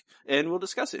work, and we'll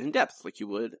discuss it in depth like you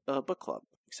would a book club.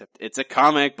 Except it's a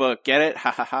comic book. Get it?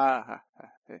 Ha ha ha.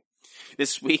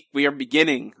 This week we are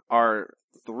beginning our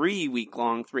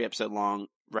 3-episode long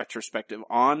retrospective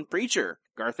on Preacher.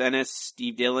 Garth Ennis,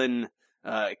 Steve Dillon,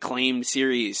 acclaimed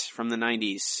series from the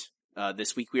 90s.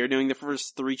 This week we are doing the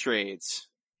first 3 trades.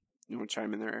 You want to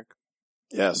chime in there, Eric?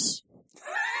 Yes.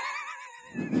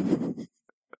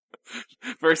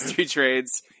 First 3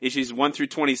 trades, issues 1 through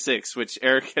 26, which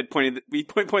Eric had pointed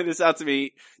this out to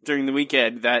me during the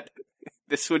weekend, that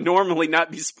this would normally not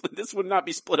be split. This would not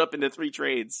be split up into 3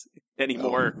 trades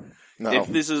anymore. No. If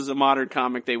this is a modern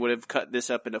comic, they would have cut this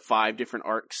up into 5 different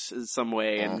arcs in some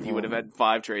way, and you would have had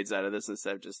 5 trades out of this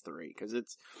instead of just 3. Because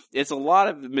it's a lot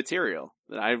of material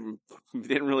that I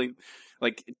didn't really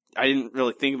I didn't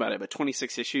really think about it. But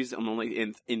 26 issues, I'm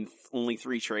only in only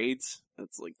 3 trades.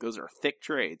 It's like those are thick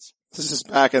trades. This is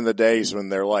back in the days when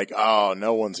they're like, oh,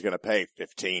 no one's going to pay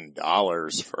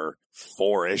 $15 for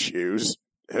 4 issues.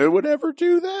 Who would ever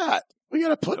do that? We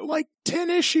gotta put like 10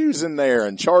 issues in there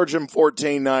and charge them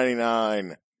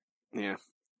 $14.99. Yeah.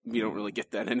 We don't really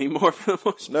get that anymore for the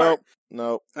most part.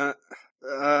 Nope.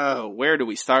 Where do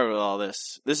we start with all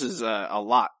this? This is a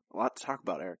lot to talk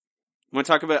about, Eric. Want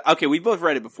to talk about, okay, we both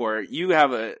read it before. You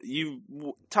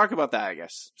talk about that, I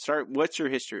guess. What's your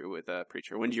history with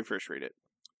Preacher? When did you first read it?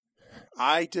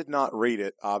 I did not read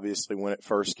it, obviously, when it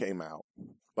first came out,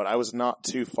 but I was not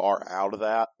too far out of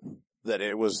that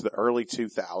it was the early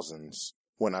 2000s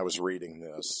when I was reading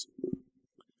this.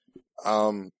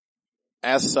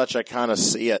 As such, I kind of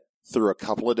see it through a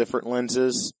couple of different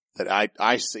lenses. That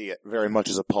I see it very much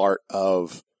as a part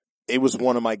of, it was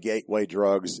one of my gateway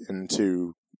drugs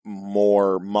into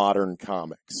more modern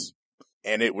comics.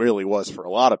 And it really was for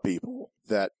a lot of people,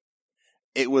 that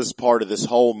it was part of this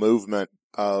whole movement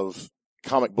of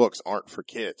comic books aren't for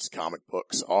kids. Comic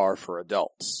books are for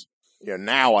adults. You know,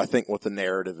 now I think what the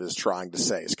narrative is trying to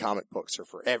say is comic books are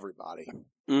for everybody.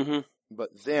 Mm-hmm. But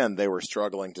then they were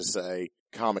struggling to say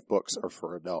comic books are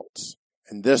for adults.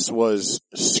 And this was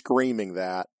screaming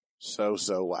that so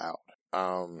loud.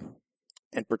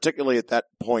 And particularly at that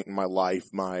point in my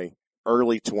life, my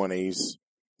early 20s,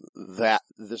 that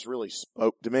this really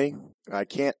spoke to me. I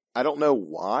don't know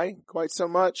why quite so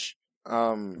much.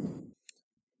 Well,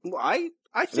 I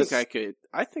think I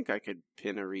could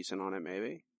pin a reason on it,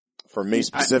 maybe. For me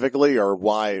specifically, or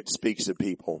why it speaks to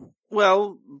people?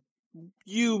 Well,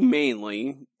 you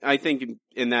mainly, I think,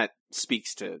 and that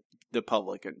speaks to the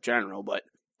public in general, but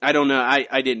I don't know,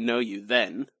 I didn't know you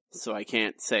then, so I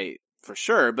can't say for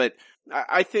sure, but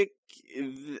I think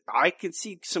I could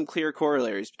see some clear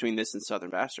corollaries between this and Southern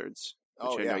Bastards,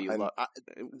 which I know you love.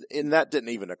 And that didn't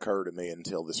even occur to me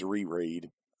until this reread.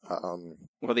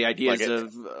 Well, the ideas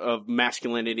of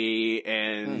masculinity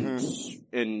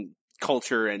and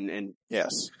culture and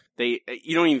yes,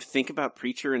 you don't even think about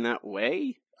Preacher in that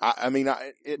way.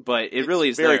 But it really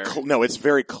is very there. No, it's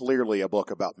very clearly a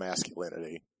book about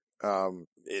masculinity.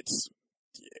 It's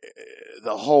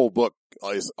the whole book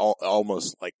is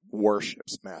almost like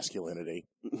worships masculinity.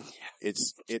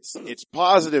 It's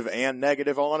positive and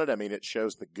negative on it. I mean, it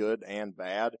shows the good and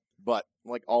bad, but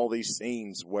like all these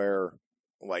scenes where,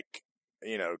 like,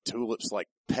 you know, Tulip's like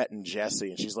petting Jesse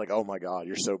and she's like, "Oh my God,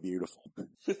 you're so beautiful."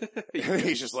 And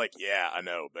he's just like, "Yeah, I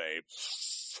know, babe."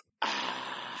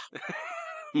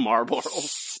 Marlboro.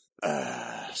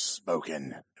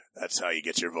 Smoking. That's how you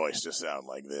get your voice to sound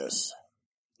like this.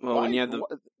 Well, when you have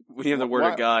the word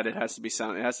of God, it has to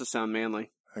sound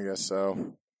manly. I guess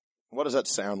so. What does that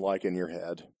sound like in your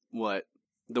head? What?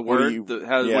 The word?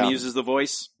 When he uses the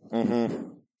voice? Mm-hmm.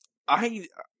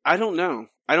 I don't know.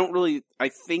 I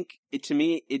think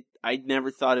I never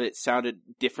thought it sounded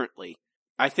differently.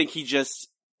 I think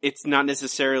it's not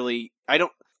necessarily, I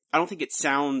don't think it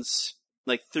sounds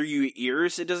like through your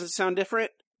ears it doesn't sound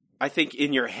different. I think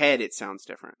in your head it sounds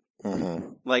different.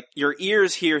 Mm-hmm. Like your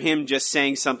ears hear him just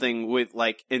saying something with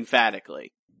like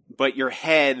emphatically, but your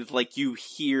head, like you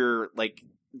hear like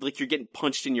you're getting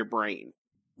punched in your brain.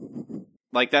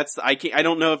 Like I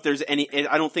don't know if there's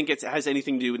I don't think it has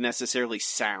anything to do with necessarily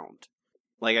sound.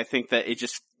 Like I think that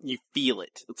you feel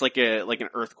it. It's like an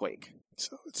earthquake.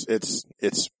 So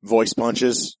it's voice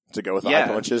punches to go with eye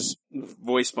punches.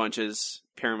 Voice punches,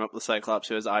 pair him up with Cyclops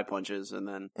who has eye punches, and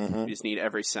then you just need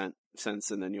every sense,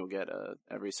 and then you'll get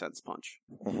every sense punch.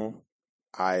 Mm-hmm.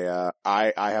 I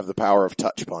have the power of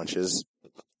touch punches.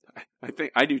 I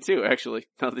think I do too, actually,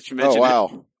 now that you Oh, mention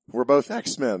wow. We're both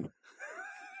X-Men.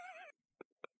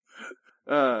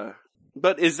 it.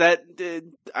 But is that,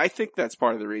 I think that's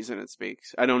part of the reason it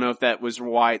speaks. I don't know if that was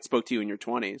why it spoke to you in your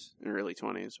 20s, in early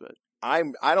 20s, but. I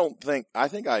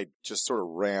think I just sort of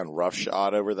ran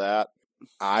roughshod over that.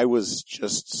 I was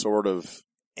just sort of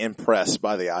impressed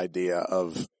by the idea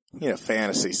of,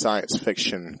 fantasy, science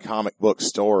fiction, comic book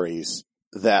stories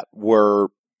that were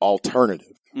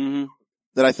alternative. Mm-hmm.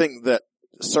 That I think that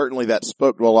certainly that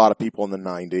spoke to a lot of people in the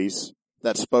 90s.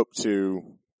 That spoke to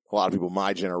a lot of people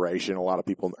my generation, a lot of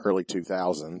people in the early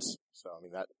 2000s. So, I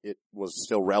mean, that it was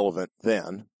still relevant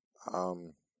then.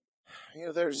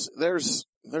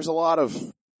 There's a lot of,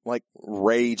 like,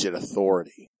 rage at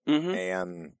authority. Mm-hmm.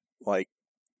 And, like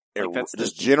that's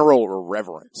just general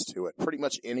irreverence to it. Pretty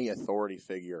much any authority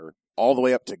figure, all the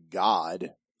way up to God,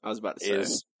 I was about to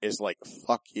say. is like,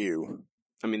 fuck you.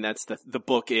 I mean, that's the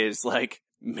book is like,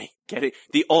 getting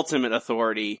the ultimate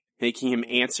authority, making him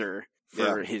answer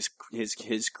for his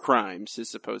crimes,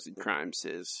 his supposed crimes,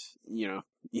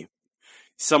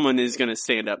 someone is going to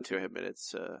stand up to him, and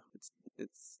it's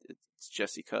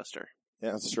Jesse Custer.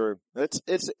 Yeah, that's true.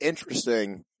 It's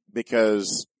interesting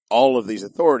because all of these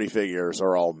authority figures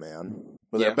are all men,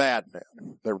 but they're bad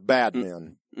men. They're bad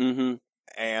men. Mm-hmm.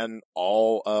 And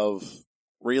all of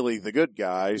really the good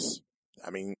guys, I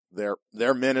mean,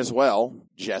 they're men as well.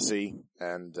 Jesse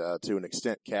and, to an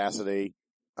extent Cassidy.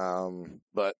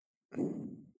 But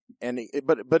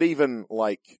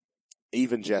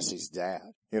even Jesse's dad,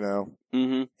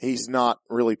 Mm-hmm. he's not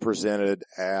really presented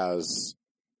as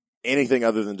anything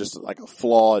other than just like a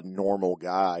flawed, normal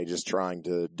guy just trying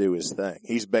to do his thing.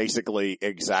 He's basically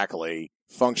exactly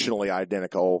functionally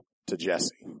identical to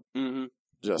Jesse. Mm-hmm.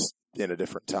 Just in a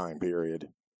different time period.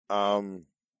 I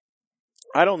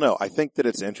don't know. I think that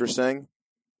it's interesting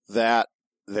that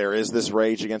there is this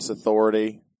rage against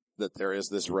authority, that there is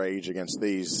this rage against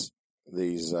these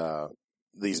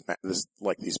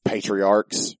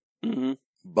patriarchs. Mm-hmm.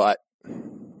 But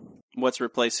what's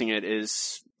replacing it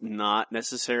is not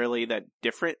necessarily that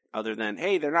different, other than,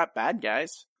 hey, they're not bad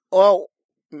guys. Well,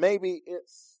 maybe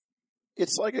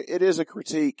it's like it is a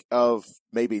critique of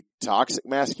maybe toxic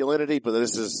masculinity, but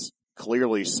this is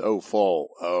clearly so full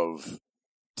of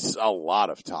a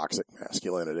lot of toxic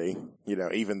masculinity.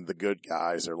 Even the good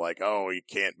guys are like, oh, you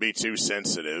can't be too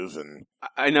sensitive, and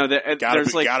I know that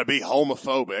gotta be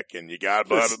homophobic, and you gotta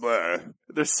blah blah blah.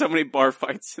 There's so many bar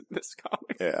fights in this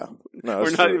comic. Yeah. No,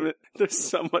 there's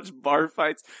so much bar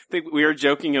fights. I think we were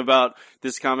joking about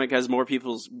this comic has more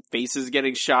people's faces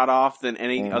getting shot off than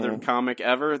any other comic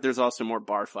ever. There's also more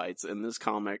bar fights in this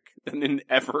comic than in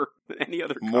any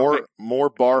other comic. More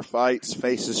bar fights,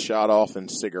 faces shot off, and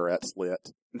cigarettes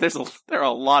lit. There are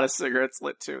a lot of cigarettes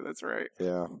lit too. That's right.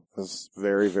 Yeah, that's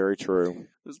very, very true.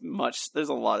 There's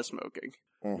a lot of smoking.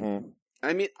 Mm-hmm.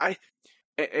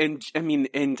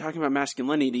 And talking about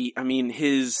masculinity, I mean,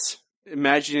 his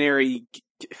imaginary,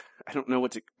 I don't know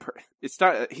it's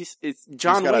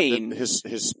John Wayne.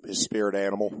 His spirit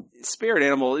animal. Spirit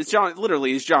animal is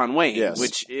literally John Wayne, yes.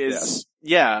 Which is,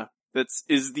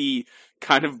 is the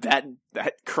kind of that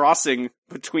crossing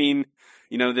between,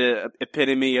 the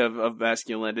epitome of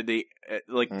masculinity,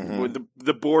 like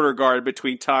the border guard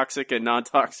between toxic and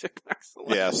non-toxic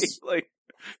masculinity. Yes.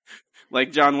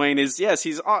 Like John Wayne is,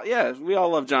 we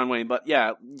all love John Wayne, but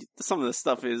some of the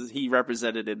stuff he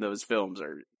represented in those films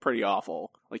are pretty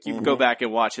awful. Like you go back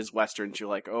and watch his westerns, you're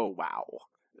like, oh wow,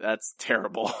 that's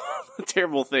terrible.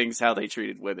 Terrible things how they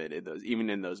treated women even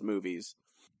in those movies.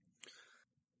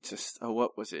 Just,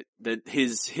 what was it?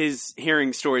 His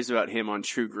hearing stories about him on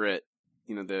True Grit,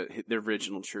 the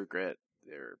original True Grit,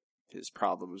 his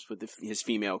problems with his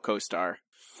female co-star.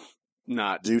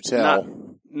 Not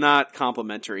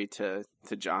complimentary to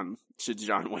John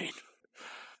Wayne.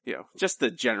 Just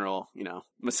the general,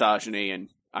 misogyny, and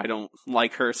I don't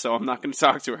like her, so I'm not going to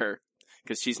talk to her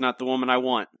because she's not the woman I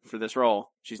want for this role.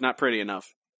 She's not pretty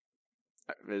enough.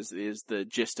 Is the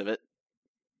gist of it.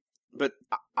 But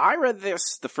I read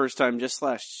this the first time just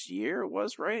last year. It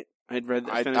was right. I'd read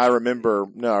that. I remember.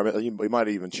 No, we might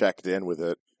have even checked in with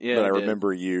it. Yeah, but I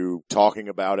remember you talking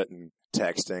about it and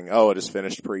texting, oh, it is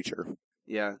finished, Preacher.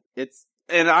 Yeah,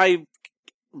 and I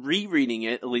rereading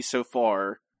it, at least so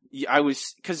far,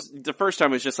 because the first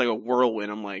time was just like a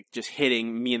whirlwind. I'm like, just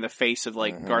hitting me in the face of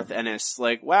like Garth Ennis,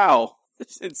 like, wow,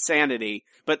 it's insanity.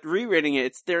 But rereading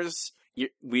it,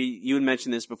 you had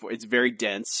mentioned this before, it's very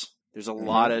dense. There's a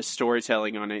lot of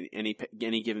storytelling on any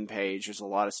given page. There's a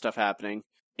lot of stuff happening.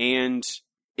 And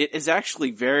it is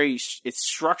actually it's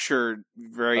structured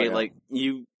very,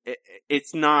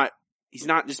 it's not he's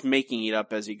not just making it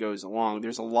up as he goes along.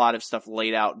 There's a lot of stuff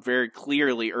laid out very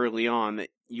clearly early on that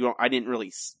I didn't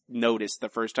really notice the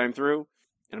first time through.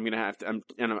 And I'm gonna have to.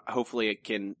 And hopefully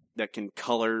that can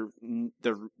color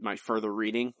my further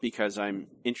reading, because I'm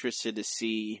interested to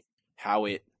see how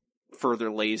it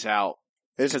further lays out.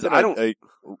 Because I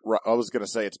was gonna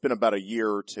say it's been about a year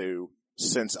or two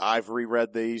since I've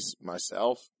reread these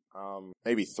myself.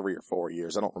 Maybe 3 or 4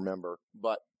 years. I don't remember.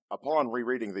 But upon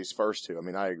rereading these first two, I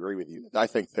mean, I agree with you. I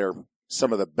think they're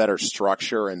some of the better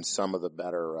structure and some of the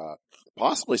better,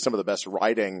 possibly some of the best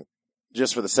writing,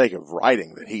 just for the sake of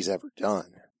writing, that he's ever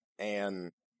done.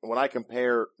 And when I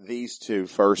compare these two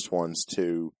first ones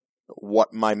to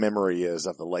what my memory is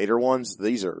of the later ones,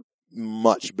 these are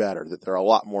much better, that they're a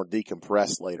lot more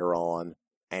decompressed later on,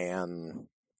 and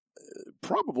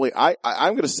probably, I'm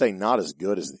going to say not as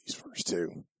good as these first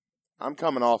two. I'm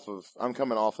coming off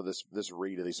of this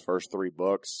read of these first 3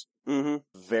 books. Mm-hmm.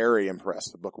 Very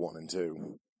impressed with book 1 and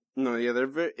 2. No, yeah,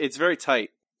 it's very tight.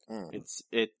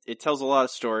 It tells a lot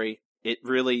of story. It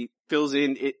really fills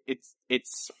in.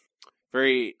 It's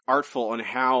very artful on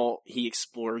how he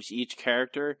explores each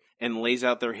character and lays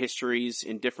out their histories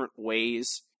in different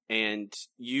ways. And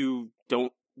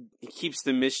it keeps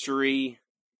the mystery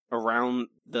around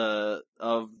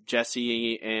of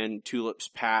Jesse and Tulip's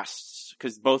past,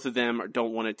 because both of them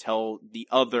don't want to tell the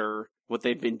other what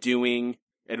they've been doing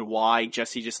and why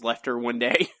Jesse just left her one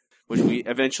day, which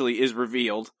eventually is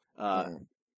revealed.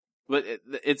 But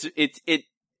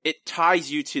it ties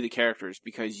you to the characters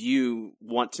because you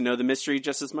want to know the mystery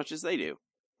just as much as they do.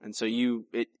 And so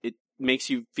it makes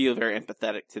you feel very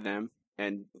empathetic to them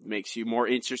and makes you more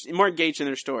interested, more engaged in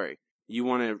their story. You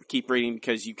want to keep reading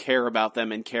because you care about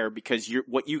them and care because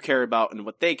what you care about and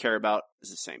what they care about is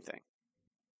the same thing.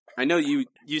 I know you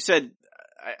said,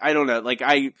 I don't know,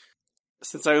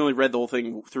 since I only read the whole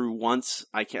thing through once,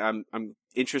 I'm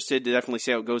interested to definitely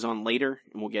see how it goes on later,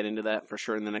 and we'll get into that for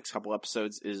sure in the next couple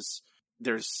episodes.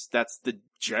 That's the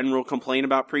general complaint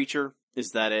about Preacher,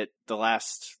 is that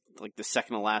the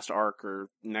second to last arc or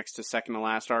next to second to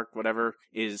last arc, whatever,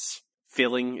 is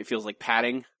filling. It feels like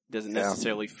padding. Doesn't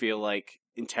necessarily feel like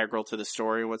integral to the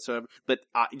story whatsoever. But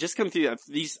just coming through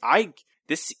these,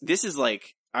 this is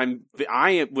like, I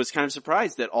was kind of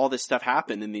surprised that all this stuff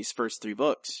happened in these first 3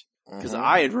 books, because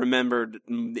I had remembered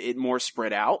it more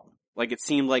spread out. Like, it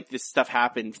seemed like this stuff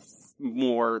happened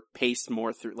more paced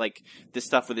more through, like this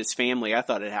stuff with his family. I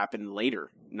thought it happened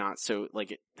later, not so,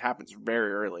 like, it happens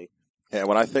very early. Yeah,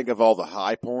 when I think of all the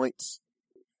high points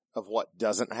of what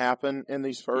doesn't happen in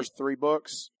these first 3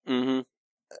 books,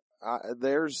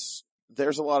 there's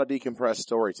a lot of decompressed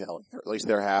storytelling, or at least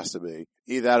there has to be.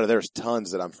 Either that or there's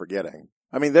tons that I'm forgetting.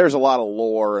 I mean, there's a lot of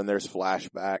lore and there's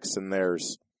flashbacks and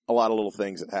there's a lot of little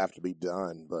things that have to be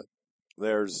done, but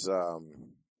there's,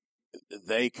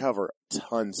 they cover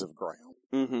tons of ground.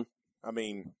 I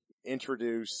mean,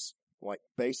 introduce, like,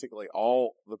 basically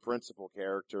all the principal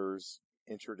characters,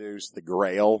 introduce the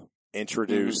Grail,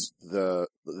 introduce the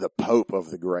Pope of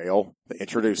the Grail, they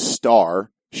introduce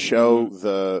Star, show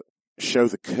the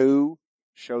coup,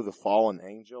 show the fallen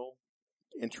angel,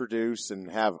 introduce and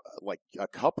have like a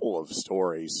couple of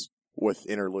stories with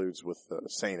interludes with the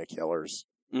Santa killers.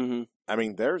 I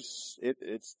mean,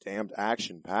 it's damned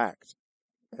action packed.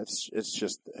 It's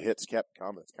just, the hits kept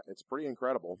coming. It's pretty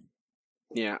incredible.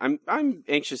 Yeah, I'm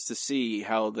anxious to see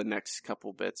how the next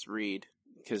couple bits read,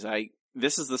 because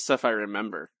this is the stuff I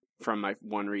remember from my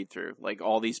one read through. Like,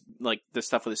 all these, like, the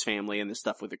stuff with his family and the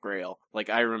stuff with the Grail. Like,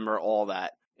 I remember all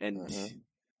that, and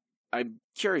I'm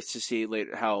curious to see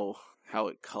later how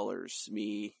it colors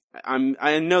me.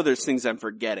 I know there's things I'm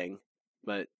forgetting,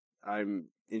 but I'm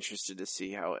interested to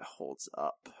see how it holds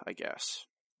up, I guess.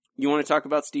 You want to talk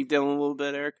about Steve Dillon a little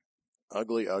bit, Eric?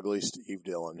 Ugly, ugly Steve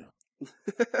Dillon.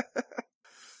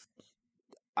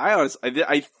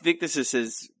 I think this is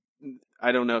his,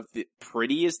 I don't know if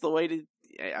pretty is the way to,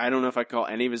 I don't know if I call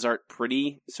any of his art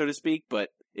pretty, so to speak, but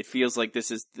it feels like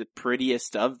this is the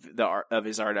prettiest of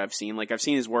his art I've seen. Like, I've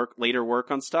seen his later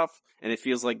work on stuff, and it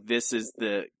feels like this is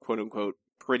the quote unquote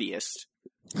prettiest.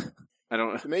 I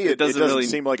don't know. To me, it doesn't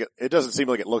seem like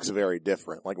it looks very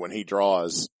different. Like, when he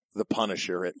draws the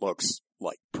Punisher, it looks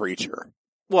like Preacher.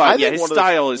 Well, yeah, his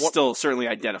style is still certainly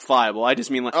identifiable. I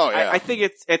just mean, like, oh, yeah. I think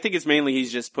it's mainly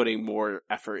he's just putting more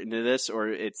effort into this, or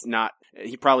it's not.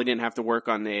 He probably didn't have to work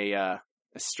on a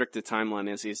stricter timeline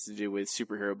as he used to do with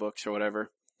superhero books or whatever.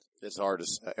 It's hard to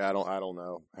say. I don't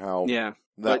know how. Yeah,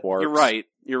 that works.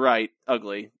 You're right.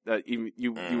 Ugly. That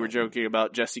you were joking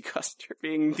about Jesse Custer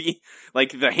being the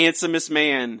handsomest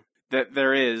man that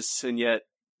there is, and yet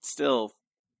still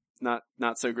not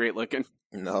so great looking.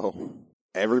 No.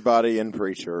 Everybody in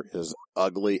Preacher is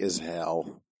ugly as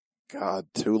hell. God,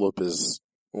 Tulip is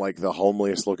like the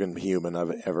homeliest looking human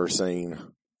I've ever seen.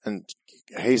 And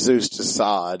Jesus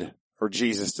Desaad, or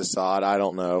Jesus Desaad, I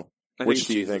don't know. Which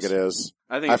do you think it is?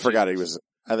 I forgot he was.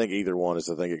 I think either one is,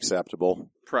 acceptable.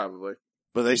 Probably.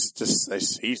 But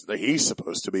he's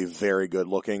supposed to be very good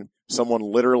looking. Someone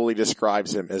literally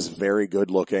describes him as very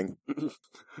good looking.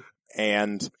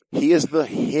 And he is the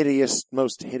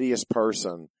most hideous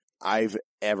person I've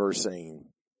ever seen.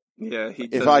 Yeah,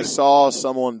 if I saw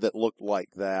someone that looked like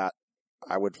that,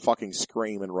 I would fucking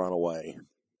scream and run away.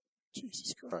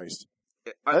 Jesus Christ.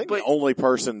 I think the only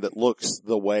person that looks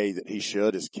the way that he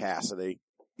should is Cassidy.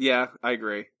 Yeah, I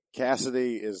agree.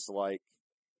 Cassidy is like,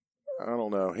 I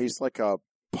don't know, he's like a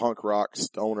punk rock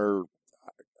stoner.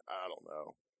 I don't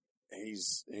know.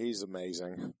 He's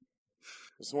amazing.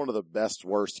 It's one of the best,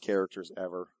 worst characters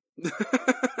ever.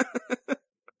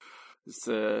 It's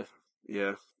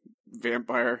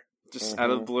vampire just out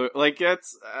of the blue. Like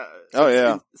that's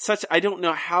I don't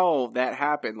know how that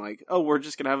happened. Like, oh, we're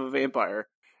just gonna have a vampire.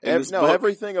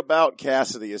 Everything about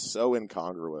Cassidy is so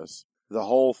incongruous. The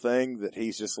whole thing that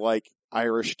he's just like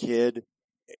Irish kid,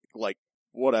 like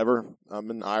whatever.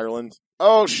 I'm in Ireland.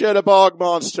 Oh shit, a bog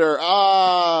monster!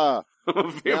 Ah,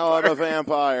 now I'm a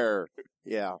vampire.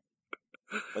 Yeah,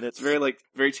 but it's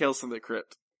very Tales from the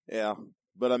Crypt. Yeah,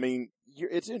 but I mean,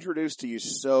 it's introduced to you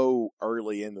so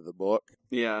early into the book.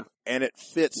 Yeah, and it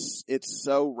fits. It's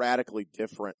so radically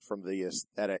different from the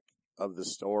aesthetic of the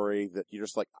story that you're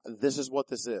just like, this is what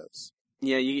this is.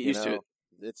 Yeah, you get used to it.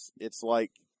 It's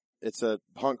like it's a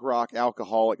punk rock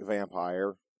alcoholic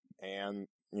vampire and,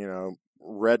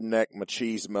 redneck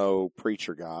machismo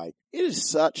preacher guy.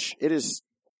 It's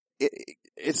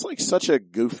like such a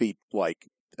goofy,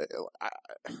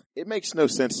 it makes no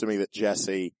sense to me that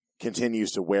Jesse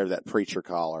continues to wear that preacher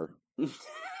collar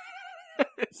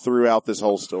throughout this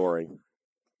whole story.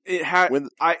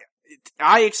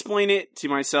 I explain it to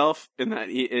myself in that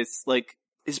it's like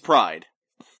his pride,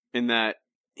 in that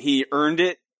he earned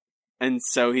it, and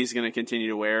so he's going to continue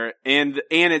to wear it. And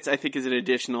it's, I think, is an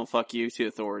additional fuck you to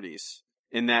authorities,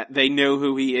 in that they know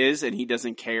who he is and he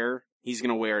doesn't care. He's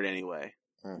going to wear it anyway.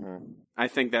 Mm-hmm. I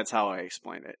think that's how I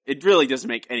explain it. It really doesn't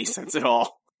make any sense at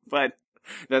all, but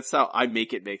that's how I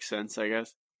make it make sense, I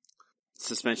guess.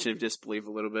 Suspension of disbelief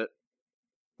a little bit.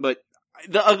 But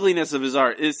the ugliness of his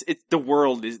art is,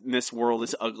 this world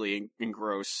is ugly and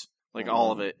gross. Like,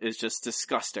 all of it is just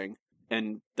disgusting.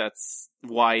 And that's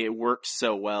why it works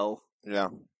so well. Yeah.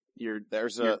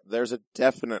 There's a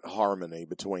definite harmony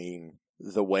between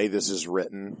the way this is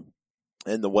written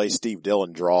and the way Steve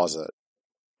Dillon draws it.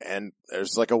 And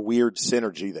there's like a weird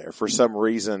synergy there. For some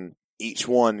reason, each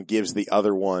one gives the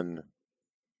other one,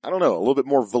 I don't know, a little bit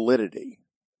more validity.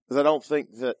 Because I don't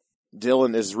think that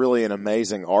Dillon is really an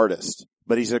amazing artist,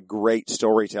 but he's a great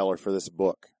storyteller for this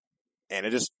book. And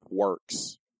it just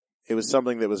works. It was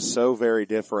something that was so very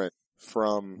different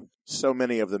from so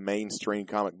many of the mainstream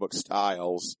comic book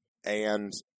styles,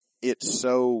 and it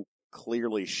so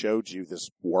clearly showed you this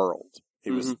world.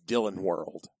 It was Dillon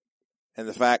world. And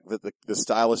the fact that the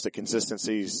stylistic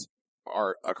consistencies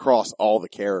are across all the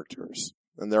characters,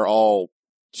 and they're all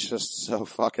just so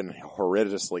fucking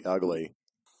horrendously ugly.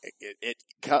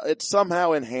 It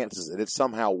somehow enhances it. It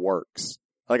somehow works.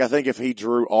 Like, I think if he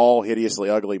drew all hideously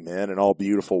ugly men and all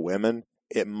beautiful women,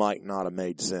 it might not have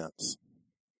made sense.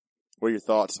 What are your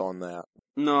thoughts on that?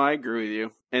 No, I agree with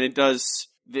you. And it does,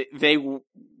 they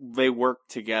work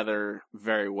together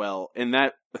very well. And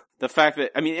that, the fact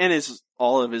that, I mean, and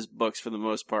all of his books for the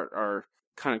most part are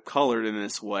kind of colored in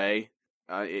this way.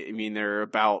 I mean, a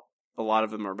lot of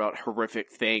them are about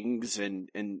horrific things and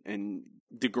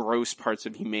the gross parts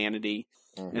of humanity.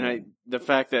 Mm-hmm. And the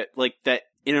fact that, that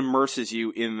it immerses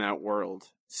you in that world,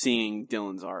 seeing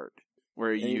Dillon's art,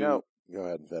 where go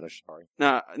ahead and finish. Sorry.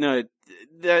 No,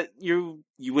 that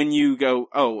when you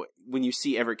go, when you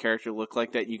see every character look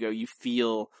like that, you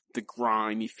feel the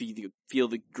grime, you feel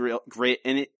the grit,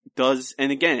 and it does,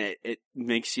 and again, it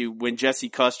makes you, when Jesse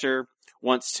Custer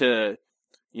wants to,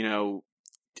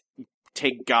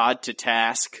 take God to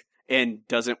task and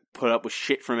doesn't put up with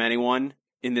shit from anyone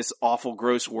in this awful,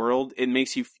 gross world, it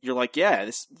makes you're like, yeah,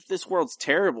 this world's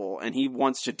terrible, and he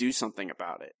wants to do something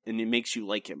about it, and it makes you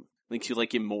like him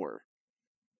more.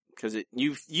 Because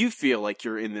you feel like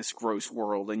you're in this gross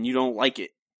world, and you don't like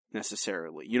it,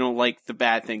 necessarily. You don't like the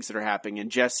bad things that are happening, and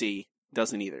Jesse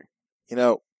doesn't either.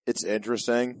 It's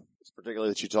interesting,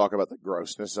 particularly that you talk about the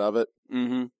grossness of it.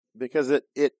 Mm-hmm. Because it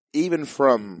even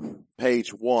from page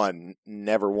 1,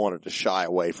 never wanted to shy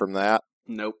away from that.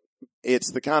 Nope.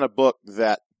 It's the kind of book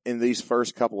that, in these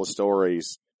first couple of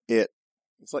stories, it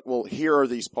It's like, well, here are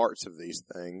these parts of these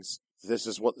things. This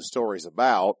is what the story's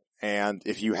about. And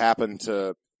if you happen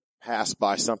to pass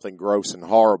by something gross and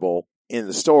horrible in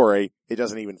the story, it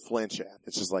doesn't even flinch at.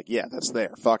 It's just like, yeah, that's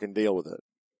there. Fucking deal with it.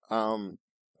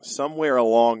 Somewhere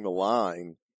along the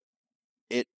line,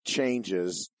 it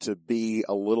changes to be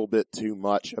a little bit too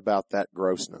much about that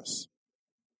grossness.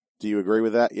 Do you agree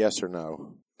with that? Yes or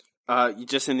no?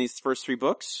 Just in these first 3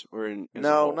 books, or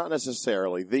No, not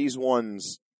necessarily. These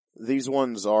ones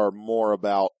are more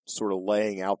about sort of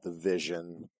laying out the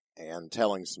vision and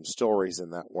telling some stories in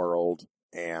that world,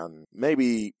 and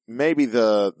maybe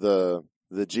the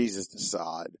Jesus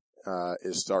side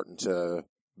is starting to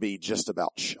be just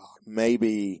about shock.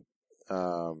 Maybe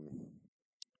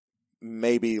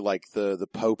like the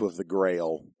Pope of the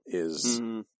Grail is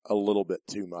a little bit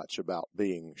too much about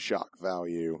being shock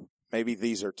value. Maybe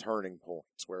these are turning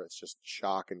points where it's just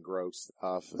shock and gross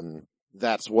stuff, and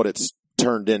that's what it's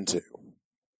turned into.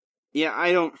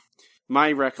 Yeah,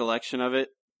 my recollection of it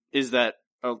is that,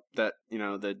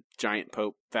 the giant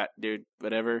Pope, fat dude,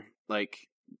 whatever, like,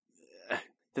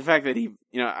 the fact that he,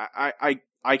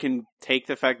 I can take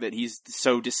the fact that he's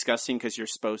so disgusting because you're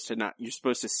supposed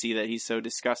to see that he's so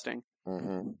disgusting.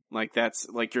 Mm-hmm. Like, that's,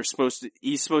 like,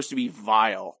 he's supposed to be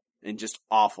vile and just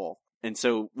awful. And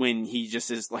so when he just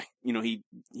is like, he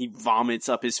vomits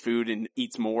up his food and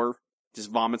eats more, just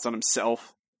vomits on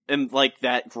himself. And like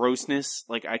that grossness,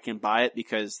 like I can buy it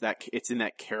because it's in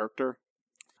that character.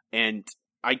 And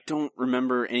I don't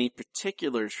remember any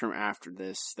particulars from after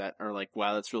this that are like,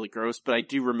 wow, that's really gross. But I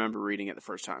do remember reading it the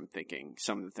first time thinking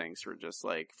some of the things were just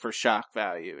like for shock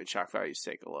value and shock value's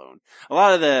sake alone. A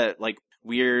lot of the like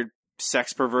weird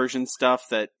sex perversion stuff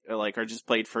that are just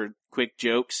played for quick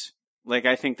jokes. Like,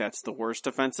 I think that's the worst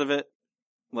offense of it.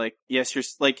 Like, yes,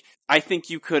 I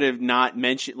think you could have not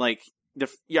mentioned, like,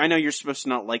 I know you're supposed to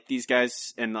not like these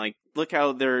guys, and, like, look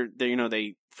how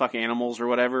they fuck animals or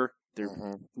whatever. They're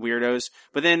weirdos.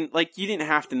 But then, like, you didn't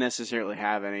have to necessarily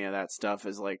have any of that stuff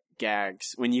as, like,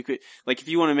 gags. When you could, like, if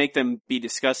you want to make them be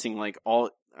disgusting, like,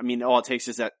 all it takes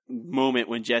is that moment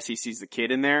when Jesse sees the kid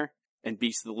in there and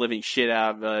beats the living shit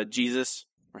out of Jesus,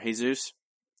 or Jesus.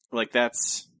 Like,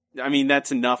 that's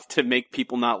enough to make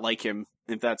people not like him,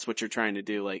 if that's what you're trying to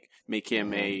do. Like, make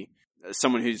him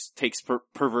someone who takes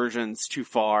perversions too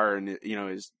far and,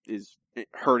 is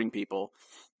hurting people.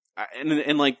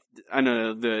 And like, I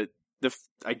don't know,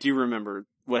 I do remember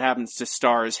what happens to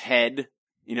Star's head,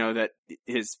 that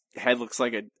his head looks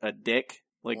like a dick.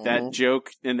 Like that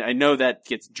joke. And I know that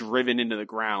gets driven into the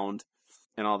ground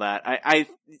and all that. I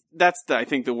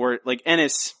think the word, like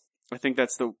Ennis, I think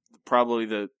that's probably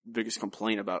the biggest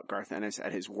complaint about Garth Ennis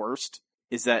at his worst,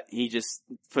 is that he just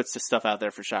puts the stuff out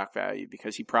there for shock value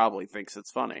because he probably thinks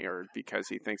it's funny or because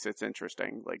he thinks it's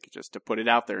interesting, like just to put it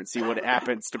out there and see what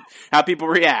happens to how people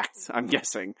react, I'm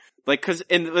guessing. Like,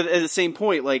 and at the same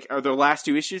point, like, are the last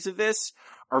 2 issues of this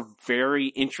are very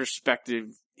introspective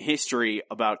history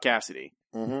about Cassidy.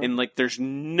 And like, there's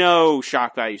no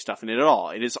shock value stuff in it at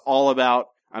all. It is all about,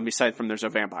 aside from there's a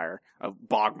vampire, a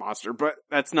bog monster, but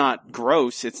that's not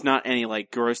gross. It's not any like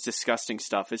gross, disgusting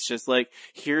stuff. It's just like,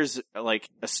 here's like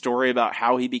a story about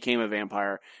how he became a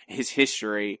vampire, his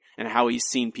history, and how he's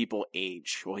seen people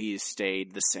age while he has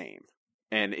stayed the same.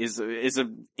 And is a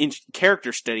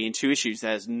character study in 2 issues that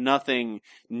has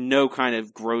no kind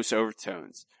of gross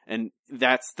overtones. And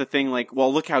that's the thing, like,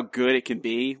 well, look how good it can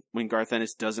be when Garth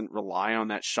Ennis doesn't rely on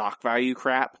that shock value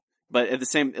crap. But at the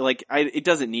same, like, it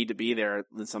doesn't need to be there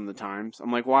some of the times.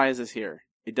 I'm like, why is this here?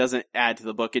 It doesn't add to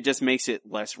the book. It just makes it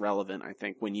less relevant, I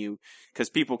think, because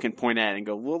people can point at it and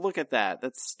go, well, look at that.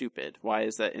 That's stupid. Why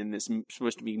is that in this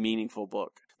supposed to be meaningful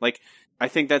book? Like, I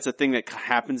think that's a thing that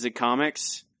happens in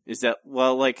comics, is that,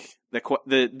 well, like,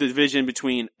 the division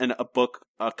between a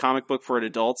comic book for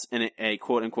adults and a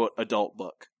quote unquote adult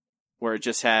book, where it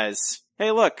just has,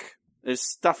 hey, look, there's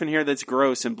stuff in here that's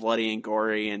gross and bloody and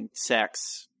gory and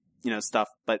sex, stuff,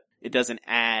 but it doesn't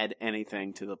add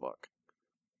anything to the book.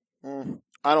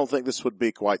 I don't think this would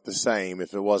be quite the same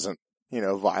if it wasn't,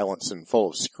 violence and full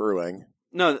of screwing.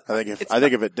 No, I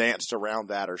think if it danced around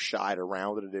that or shied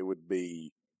around it, it would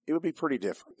be pretty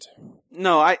different.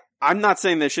 No, I'm not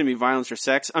saying there shouldn't be violence or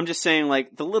sex. I'm just saying,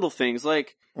 like, the little things,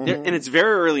 like, and it's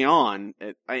very early on,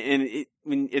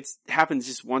 when it happens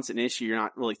just once an issue, you're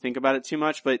not really think about it too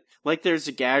much, but, like, there's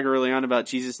a gag early on about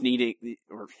Jesus needing,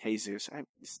 or Jesus, it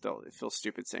feels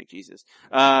stupid saying Jesus,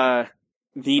 needing. I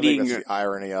think that's the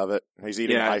irony of it. He's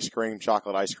eating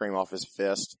chocolate ice cream off his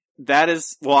fist. That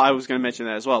is, well, I was going to mention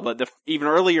that as well, but even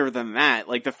earlier than that,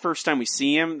 like, the first time we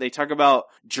see him, they talk about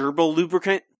gerbil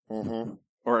lubricant.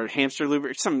 Or hamster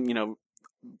lubricant,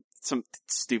 some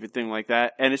stupid thing like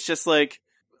that. And it's just like,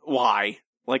 why?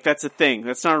 Like, that's a thing.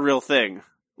 That's not a real thing.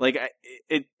 Like,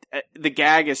 the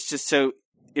gag is just so,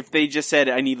 if they just said,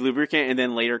 I need lubricant, and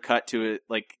then later cut to it,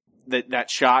 like, that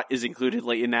shot is included,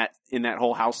 like, in that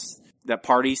whole house, that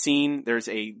party scene, there's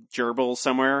a gerbil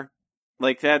somewhere.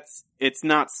 Like, it's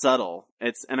not subtle.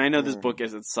 And I know this book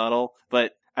isn't subtle,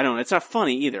 but I don't know, it's not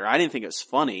funny either. I didn't think it was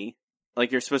funny.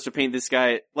 Like, you're supposed to paint this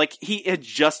guy, like, he had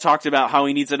just talked about how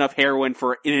he needs enough heroin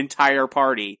for an entire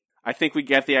party. I think we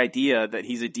get the idea that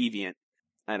he's a deviant.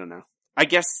 I don't know. I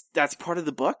guess that's part of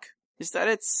the book, is that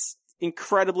it's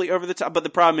incredibly over the top. But the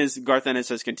problem is Garth Ennis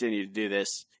has continued to do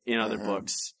this in other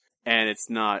books, and it's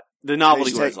not, the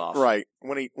novelty wears off. Right.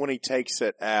 When he takes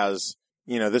it as,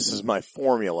 this is my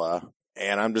formula,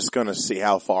 and I'm just going to see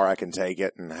how far I can take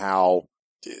it, and how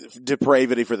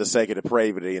depravity for the sake of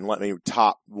depravity, and let me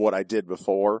top what I did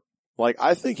before. Like,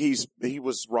 I think he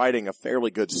was writing a fairly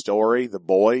good story, The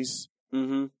Boys.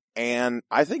 Mm-hmm. And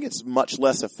I think it's much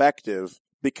less effective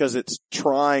because it's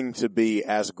trying to be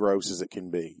as gross as it can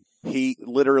be. He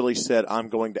literally said, I'm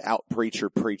going to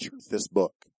out-preacher this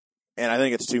book. And I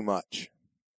think it's too much.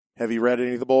 Have you read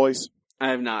any of The Boys? I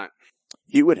have not.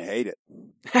 You would hate it.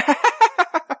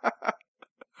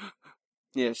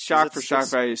 Yeah, shock for shock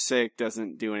value's sake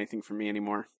doesn't do anything for me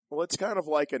anymore. Well, it's kind of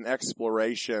like an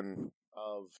exploration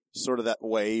of sort of that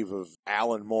wave of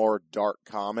Alan Moore dark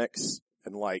comics.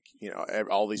 And like,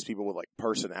 all these people with like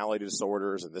personality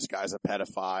disorders, and this guy's a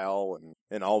pedophile,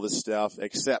 and all this stuff,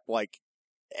 except like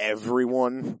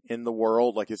everyone in the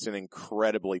world, like it's an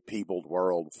incredibly peopled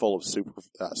world full of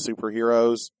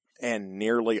superheroes, and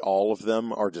nearly all of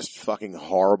them are just fucking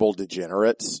horrible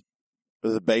degenerates.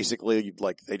 Basically,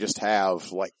 like, they just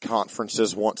have like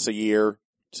conferences once a year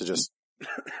to just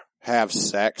have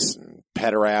sex and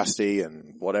pederasty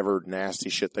and whatever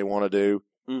nasty shit they want to do.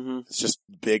 Mm-hmm. It's just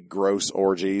big, gross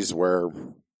orgies where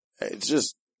it's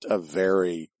just a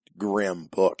very grim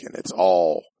book, and it's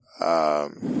all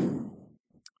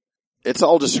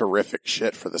just horrific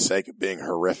shit for the sake of being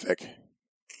horrific.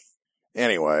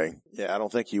 Anyway, yeah, I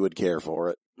don't think you would care for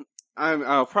it.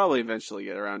 I'll probably eventually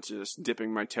get around to just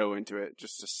dipping my toe into it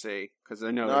just to see, because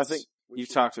I know I think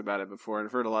you've talked about it before, and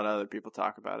I've heard a lot of other people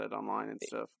talk about it online and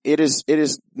stuff. It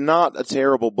is not a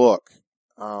terrible book.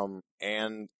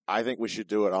 And I think we should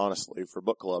do it, honestly, for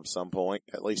book club some point,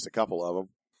 at least a couple of them,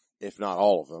 if not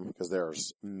all of them, because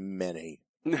there's many.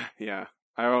 Yeah.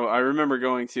 I remember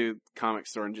going to comic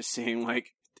store and just seeing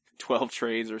like 12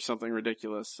 trades or something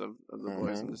ridiculous of the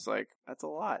boys. I'm just like, that's a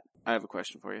lot. I have a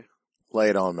question for you. Lay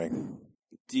it on me.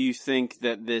 Do you think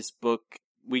that this book,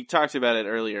 we talked about it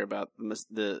earlier about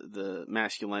the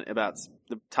masculine, about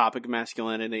the topic of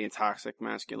masculinity and toxic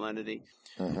masculinity.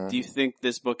 Mm-hmm. Do you think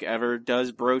this book ever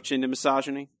does broach into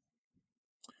misogyny?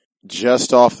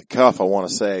 Just off the cuff, I want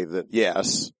to say that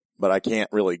yes, but I can't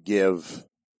really give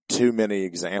too many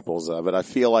examples of it. I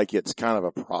feel like it's kind of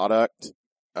a product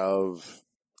of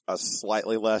a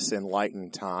slightly less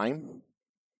enlightened time.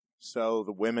 So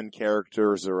the women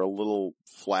characters are a little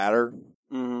flatter.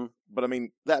 Mm-hmm. But I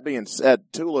mean, that being said,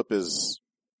 Tulip is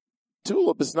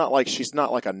not like, she's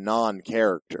not like a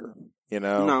non-character,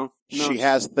 No. She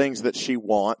has things that she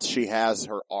wants. She has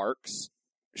her arcs.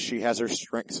 She has her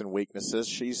strengths and weaknesses.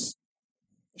 She's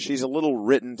a little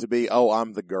written to be, oh,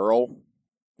 I'm the girl,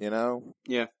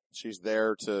 Yeah. She's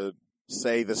there to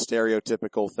say the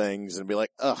stereotypical things and be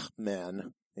like, ugh,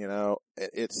 men,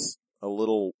 it's a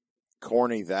little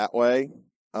corny that way.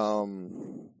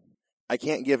 I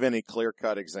can't give any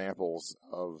clear-cut examples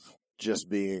of just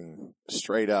being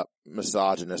straight up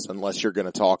misogynist unless you're going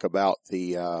to talk about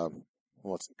the,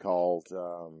 what's it called?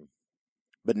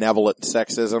 Benevolent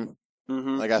sexism.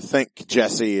 Mm-hmm. Like, I think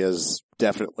Jesse is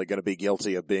definitely going to be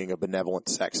guilty of being a benevolent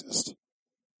sexist.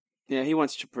 Yeah, he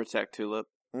wants to protect Tulip.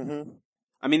 Mm-hmm.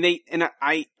 I mean,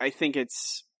 I think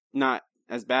it's not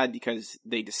as bad because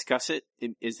they discuss it.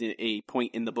 It is a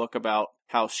point in the book about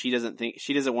how she doesn't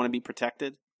want to be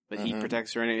protected, but he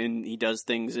protects her, and he does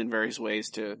things in various ways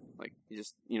to, like,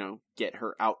 just, get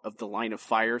her out of the line of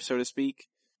fire, so to speak,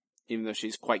 even though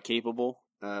she's quite capable,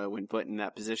 when put in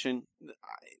that position.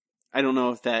 I don't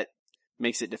know if that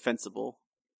makes it defensible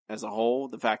as a whole,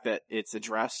 the fact that it's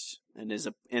addressed and is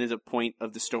a point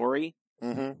of the story.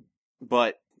 Mm-hmm.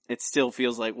 But it still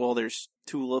feels like, well, there's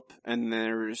Tulip and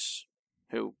there's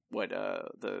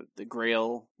the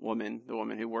Grail woman, the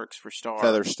woman who works for Star.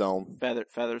 Featherstone.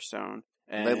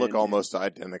 And they look almost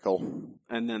identical.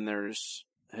 And then there's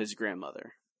his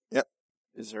grandmother. Yep.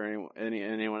 Is there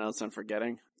anyone else I'm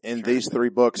forgetting? In these three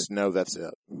books, no, that's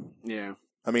it. Yeah.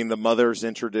 I mean, the mother's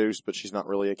introduced, but she's not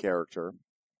really a character.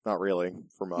 Not really,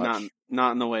 for much.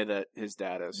 Not in the way that his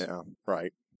dad is. Yeah,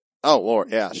 right. Oh,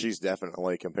 Lord, yeah, she's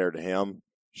definitely, compared to him,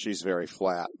 she's very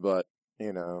flat, but,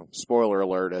 spoiler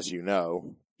alert, as you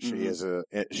know, she is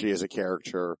a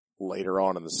character later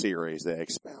on in the series. They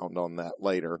expound on that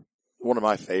later. One of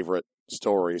my favorite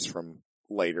stories from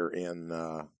later in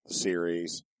the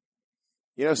series.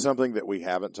 Something that we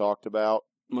haven't talked about?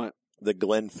 What? The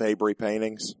Glenn Fabry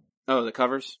paintings. Oh, the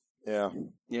covers? Yeah.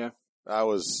 Yeah. I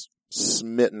was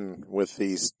smitten with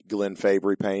these Glenn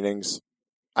Fabry paintings.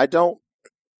 I think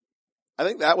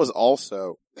that was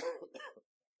also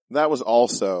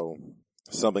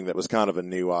something that was kind of a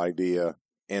new idea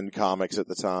in comics at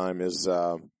the time, is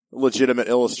legitimate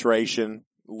illustration,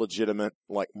 legitimate,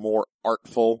 like, more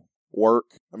artful work.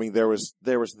 I mean, there was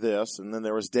this, and then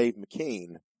there was Dave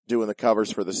McKean doing the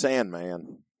covers for the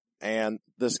Sandman. And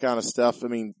this kind of stuff, I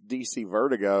mean, DC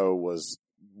Vertigo was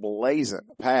blazing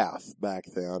a path back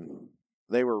then.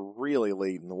 They were really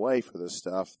leading the way for this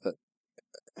stuff that,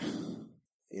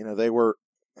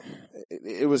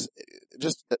 it was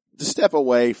just to step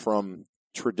away from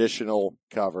traditional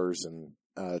covers and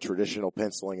traditional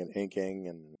penciling and inking.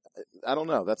 And I don't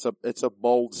know, it's a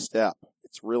bold step.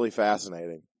 It's really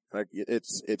fascinating.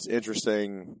 It's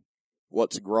interesting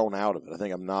what's grown out of it. I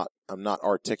think I'm not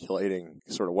articulating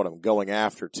sort of what I'm going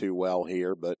after too well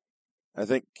here, but I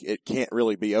think it can't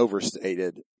really be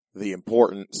overstated the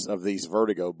importance of these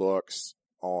Vertigo books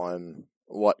on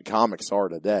what comics are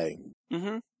today.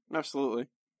 Mm-hmm. Absolutely.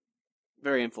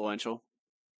 Very influential.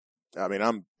 I mean,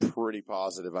 I'm pretty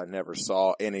positive I never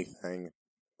saw anything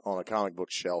on a comic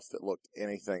book shelf that looked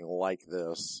anything like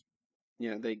this.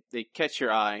 Yeah, they catch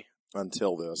your eye.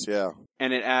 Until this, yeah.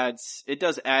 And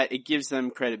it gives them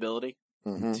credibility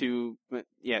to,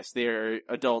 yes, they're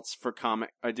adults for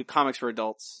comics for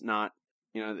adults, not,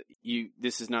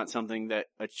 this is not something that,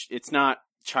 it's not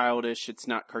childish, it's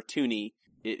not cartoony,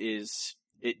 it is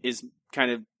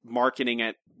kind of marketing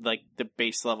at, like, the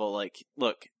base level, like,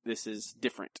 look, this is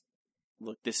different.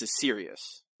 Look, this is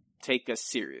serious. Take us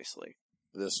seriously.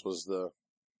 This was the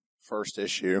first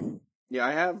issue. Yeah,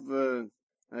 I have all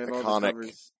the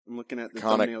covers. I'm looking at the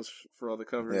thumbnails for all the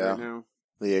covers right now.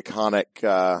 The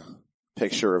iconic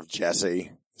picture of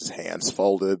Jesse, his hands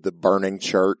folded, the burning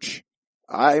church.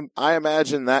 I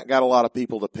imagine that got a lot of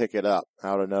people to pick it up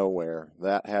out of nowhere.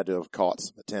 That had to have caught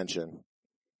some attention.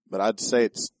 But I'd say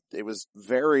it was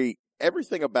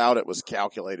everything about it was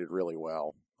calculated really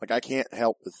well. Like, I can't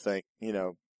help but think,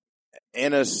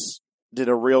 Ennis did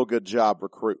a real good job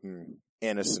recruiting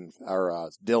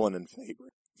Dillon and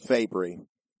Fabry.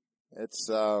 It's,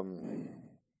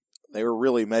 they were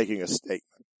really making a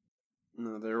statement.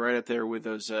 No, they're right up there with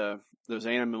those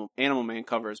Animal Man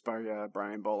covers by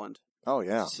Brian Boland. Oh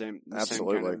yeah,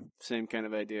 absolutely. Same kind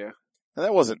of idea. And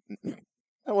that wasn't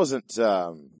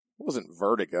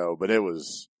Vertigo, but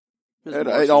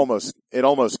it almost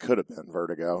could have been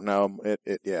Vertigo. No,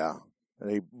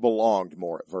 he belonged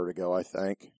more at Vertigo, I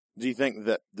think. Do you think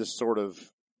that these sort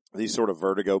of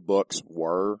Vertigo books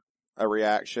were a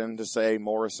reaction to, say,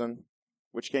 Morrison?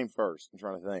 Which came first? I'm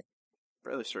trying to think.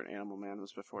 Fairly certain Animal Man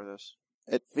was before this.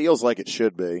 It feels like it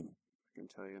should be. I can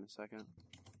tell you in a second.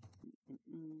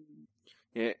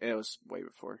 Yeah, it was way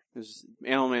before.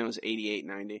 Animal Man was 88,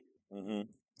 90.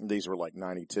 Mm-hmm. These were like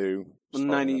 92.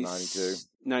 92.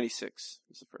 96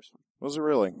 was the first one. Was it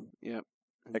really? Yep.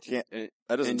 That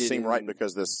doesn't seem right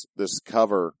because this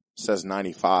cover says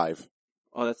 95.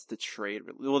 Oh, that's the trade.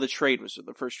 Well, the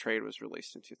first trade was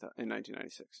released in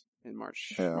 1996, in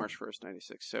March 1st,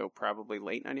 96. So probably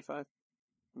late 95,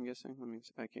 I'm guessing. Let me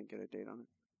see if I can't get a date on it.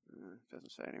 It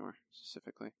doesn't say anywhere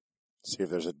specifically. See if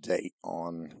there's a date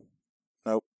on.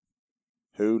 Nope.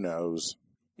 Who knows?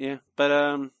 Yeah,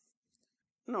 but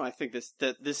no, I think this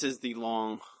is the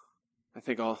long. I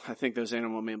think those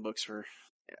Animal Man books were.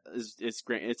 It's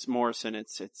great. It's Morrison.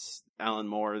 It's Alan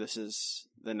Moore. This is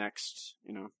the next.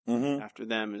 After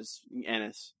them is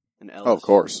Ennis and Ellis. Oh, of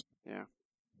course. Yeah.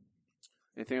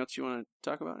 Anything else you want to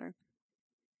talk about, Eric?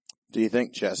 Do you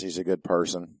think Jesse's a good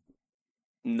person?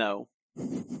 No.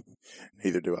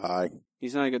 Neither do I.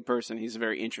 He's not a good person. He's a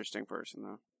very interesting person,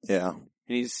 though. Yeah. And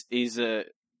he's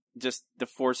just the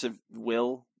force of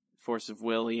will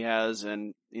he has,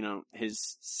 and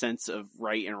his sense of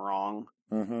right and wrong.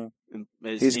 Mm-hmm.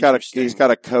 He's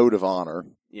got a code of honor.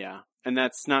 Yeah, and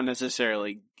that's not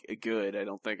necessarily good. I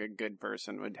don't think a good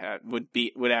person would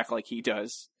act like he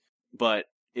does. But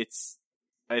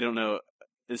I don't know.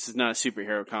 This is not a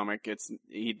superhero comic.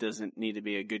 He doesn't need to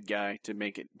be a good guy to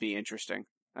make it be interesting.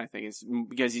 I think it's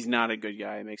because he's not a good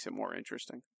guy. It makes it more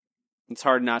interesting. It's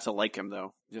hard not to like him,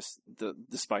 though,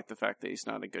 despite the fact that he's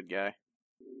not a good guy.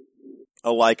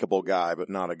 A likable guy, but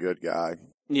not a good guy.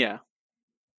 Yeah.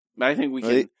 But I think we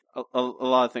can, a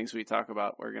lot of things we talk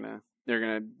about, they're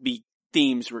gonna be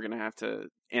themes we're going to have to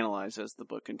analyze as the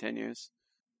book continues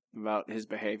about his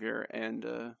behavior and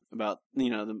about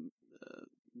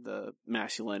the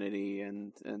masculinity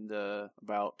and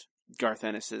about Garth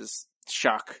Ennis's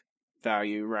shock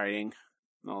value writing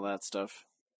and all that stuff.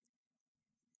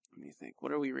 What do you think?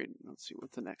 What are we reading? Let's see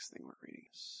what the next thing we're reading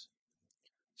is.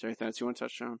 Is there anything else you want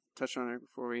to touch on it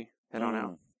before we head on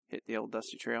out? Hit the old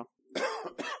dusty trail? I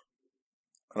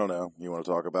don't know. You want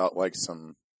to talk about like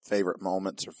some favorite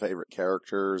moments or favorite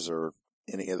characters or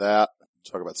any of that?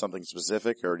 Talk about something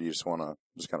specific, or do you just want to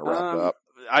just kind of wrap it up?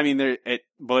 I mean, it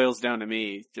boils down to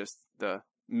me, just the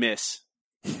miss.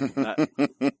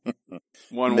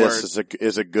 One Miss word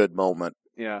is a good moment.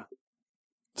 Yeah,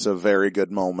 it's a very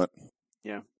good moment.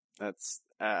 Yeah, that's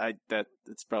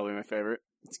probably my favorite.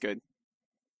 It's good.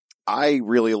 I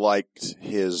really liked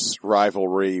his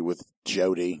rivalry with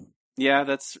Jody. Yeah,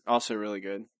 that's also really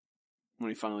good. When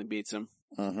he finally beats him.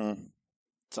 Mm-hmm.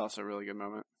 It's also a really good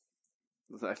moment.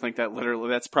 I think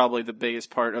that's probably the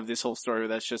biggest part of this whole story.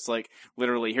 That's just like,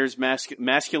 literally, here's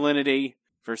masculinity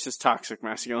versus toxic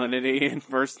masculinity and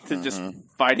versus just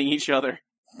fighting each other.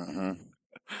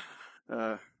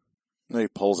 Mm-hmm. He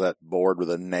pulls that board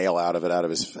with a nail out of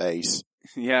his face.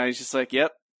 Yeah, he's just like,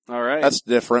 yep, all right. That's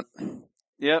different.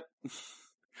 Yep.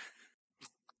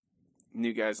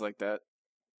 New guys like that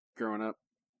growing up.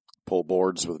 Pull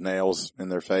boards with nails in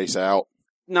their face out.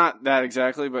 Not that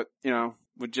exactly, but,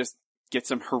 would just get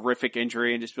some horrific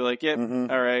injury and just be like, yep,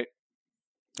 all right.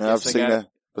 I've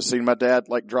seen my dad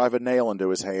like drive a nail into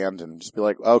his hand and just be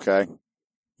like, okay.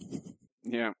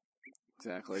 Yeah,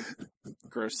 exactly.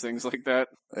 Gross things like that.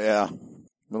 Yeah.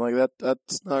 I'm like,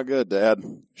 that's not good, Dad.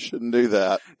 Shouldn't do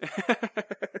that.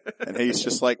 And he's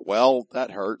just like, well,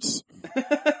 that hurts.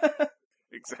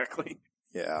 Exactly.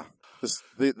 Yeah.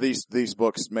 These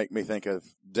books make me think of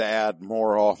Dad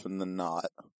more often than not.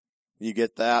 You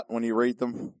get that when you read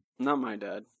them? Not my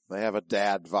dad. They have a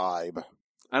dad vibe.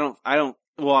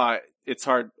 Well, it's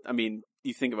hard. I mean,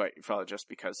 you think about your father just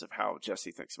because of how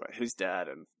Jesse thinks about his dad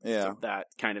and that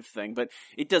kind of thing, but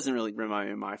it doesn't really remind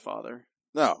me of my father.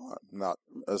 No,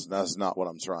 that's not what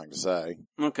I'm trying to say.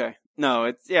 Okay. No,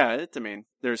 I mean,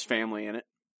 there's family in it.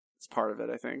 It's part of it,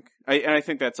 I think. I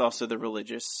think that's also the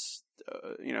religious,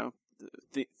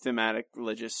 thematic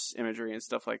religious imagery and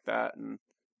stuff like that. And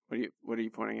what are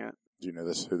you pointing at? Do you know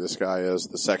who this guy is?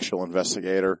 The sexual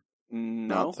investigator?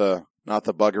 No. Not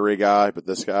the buggery guy, but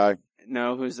this guy?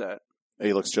 No, who's that?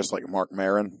 He looks just like Mark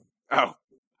Maron. Oh.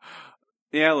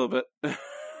 Yeah, a little bit.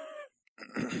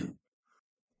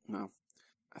 No.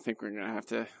 I think we're going to have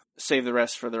to save the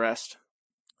rest for the rest.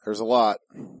 There's a lot.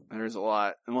 And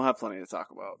we'll have plenty to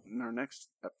talk about in our next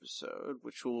episode,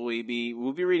 which we'll be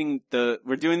reading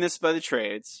we're doing this by the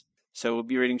trades. So we'll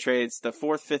be reading trades the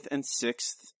 4th, 5th, and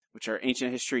 6th, which are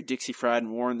Ancient History, Dixie Fried,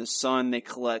 and War in the Sun. They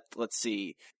collect,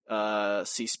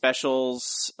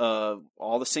 specials,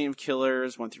 All the Same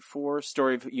Killers, 1 through 4,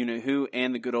 Story of You Know Who,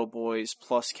 and The Good Old Boys,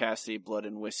 plus Cassidy, Blood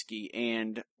and Whiskey,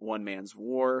 and One Man's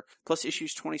War, plus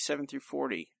issues 27 through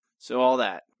 40. So all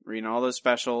that. Reading all those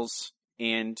specials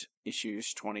and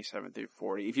issues 27 through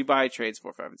 40. If you buy trades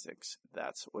 4, 5, and 6,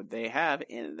 that's what they have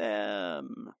in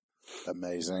them.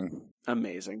 Amazing.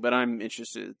 But I'm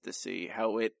interested to see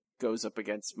how it goes up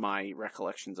against my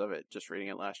recollections of it, just reading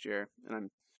it last year. And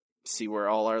I'm see where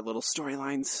all our little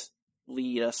storylines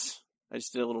lead us. I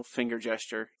just did a little finger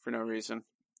gesture for no reason.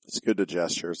 It's good to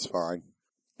gesture. It's fine.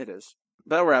 It is.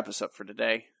 But that'll wrap us up for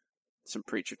today. Some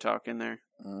preacher talk in there.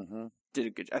 Mm-hmm. Did a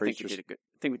good. I think we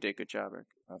did a good job, Rick.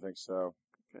 I think so.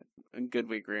 Good. And good.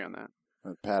 We agree on that.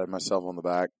 I patted myself on the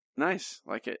back. Nice.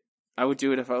 Like it. I would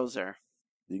do it if I was there.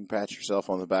 You can pat yourself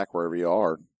on the back wherever you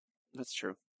are. That's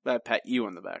true. But I'd pat you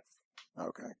on the back.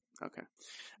 Okay.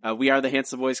 We are the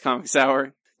Handsome Boys Comics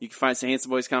Hour. You can find us at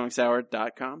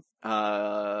handsomeboyscomicshour.com.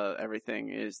 Everything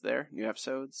is there. New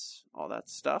episodes, all that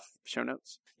stuff, show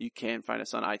notes. You can find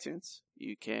us on iTunes.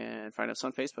 You can find us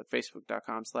on Facebook,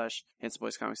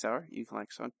 facebook.com/handsomeboyscomicshour. You can like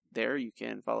us on there. You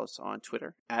can follow us on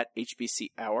Twitter at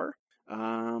HBC Hour.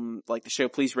 Like the show,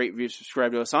 please rate, review,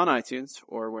 subscribe to us on iTunes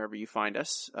or wherever you find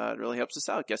us. It really helps us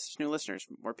out. Gets us new listeners.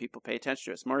 More people pay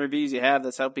attention to us. More reviews you have,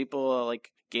 that's how people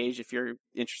gauge if you're an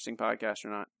interesting podcast or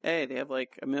not. Hey, they have 1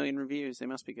 million reviews. They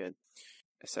must be good.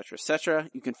 Etc. etc.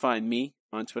 You can find me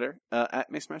on Twitter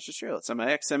at MixmasterCereal. It's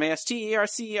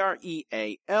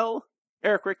MIXMASTERCEREAL.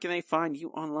 Eric, where can they find you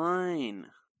online?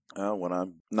 When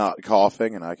I'm not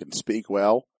coughing and I can speak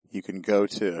well, you can go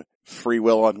to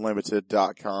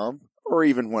freewillunlimited.com. Or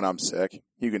even when I'm sick,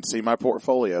 you can see my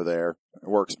portfolio there. It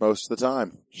works most of the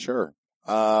time. Sure.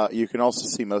 You can also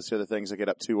see most of the things I get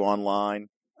up to online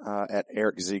at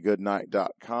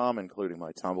ericzgoodnight.com, including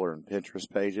my Tumblr and Pinterest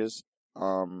pages.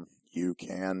 You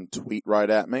can tweet right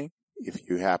at me if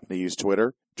you happen to use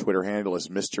Twitter. Twitter handle is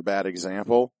Mr. Bad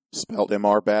Example, spelled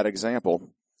MR Bad Example.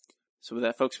 So with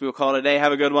that, folks, we will call it a day.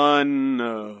 Have a good one.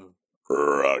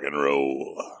 Rock and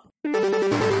roll.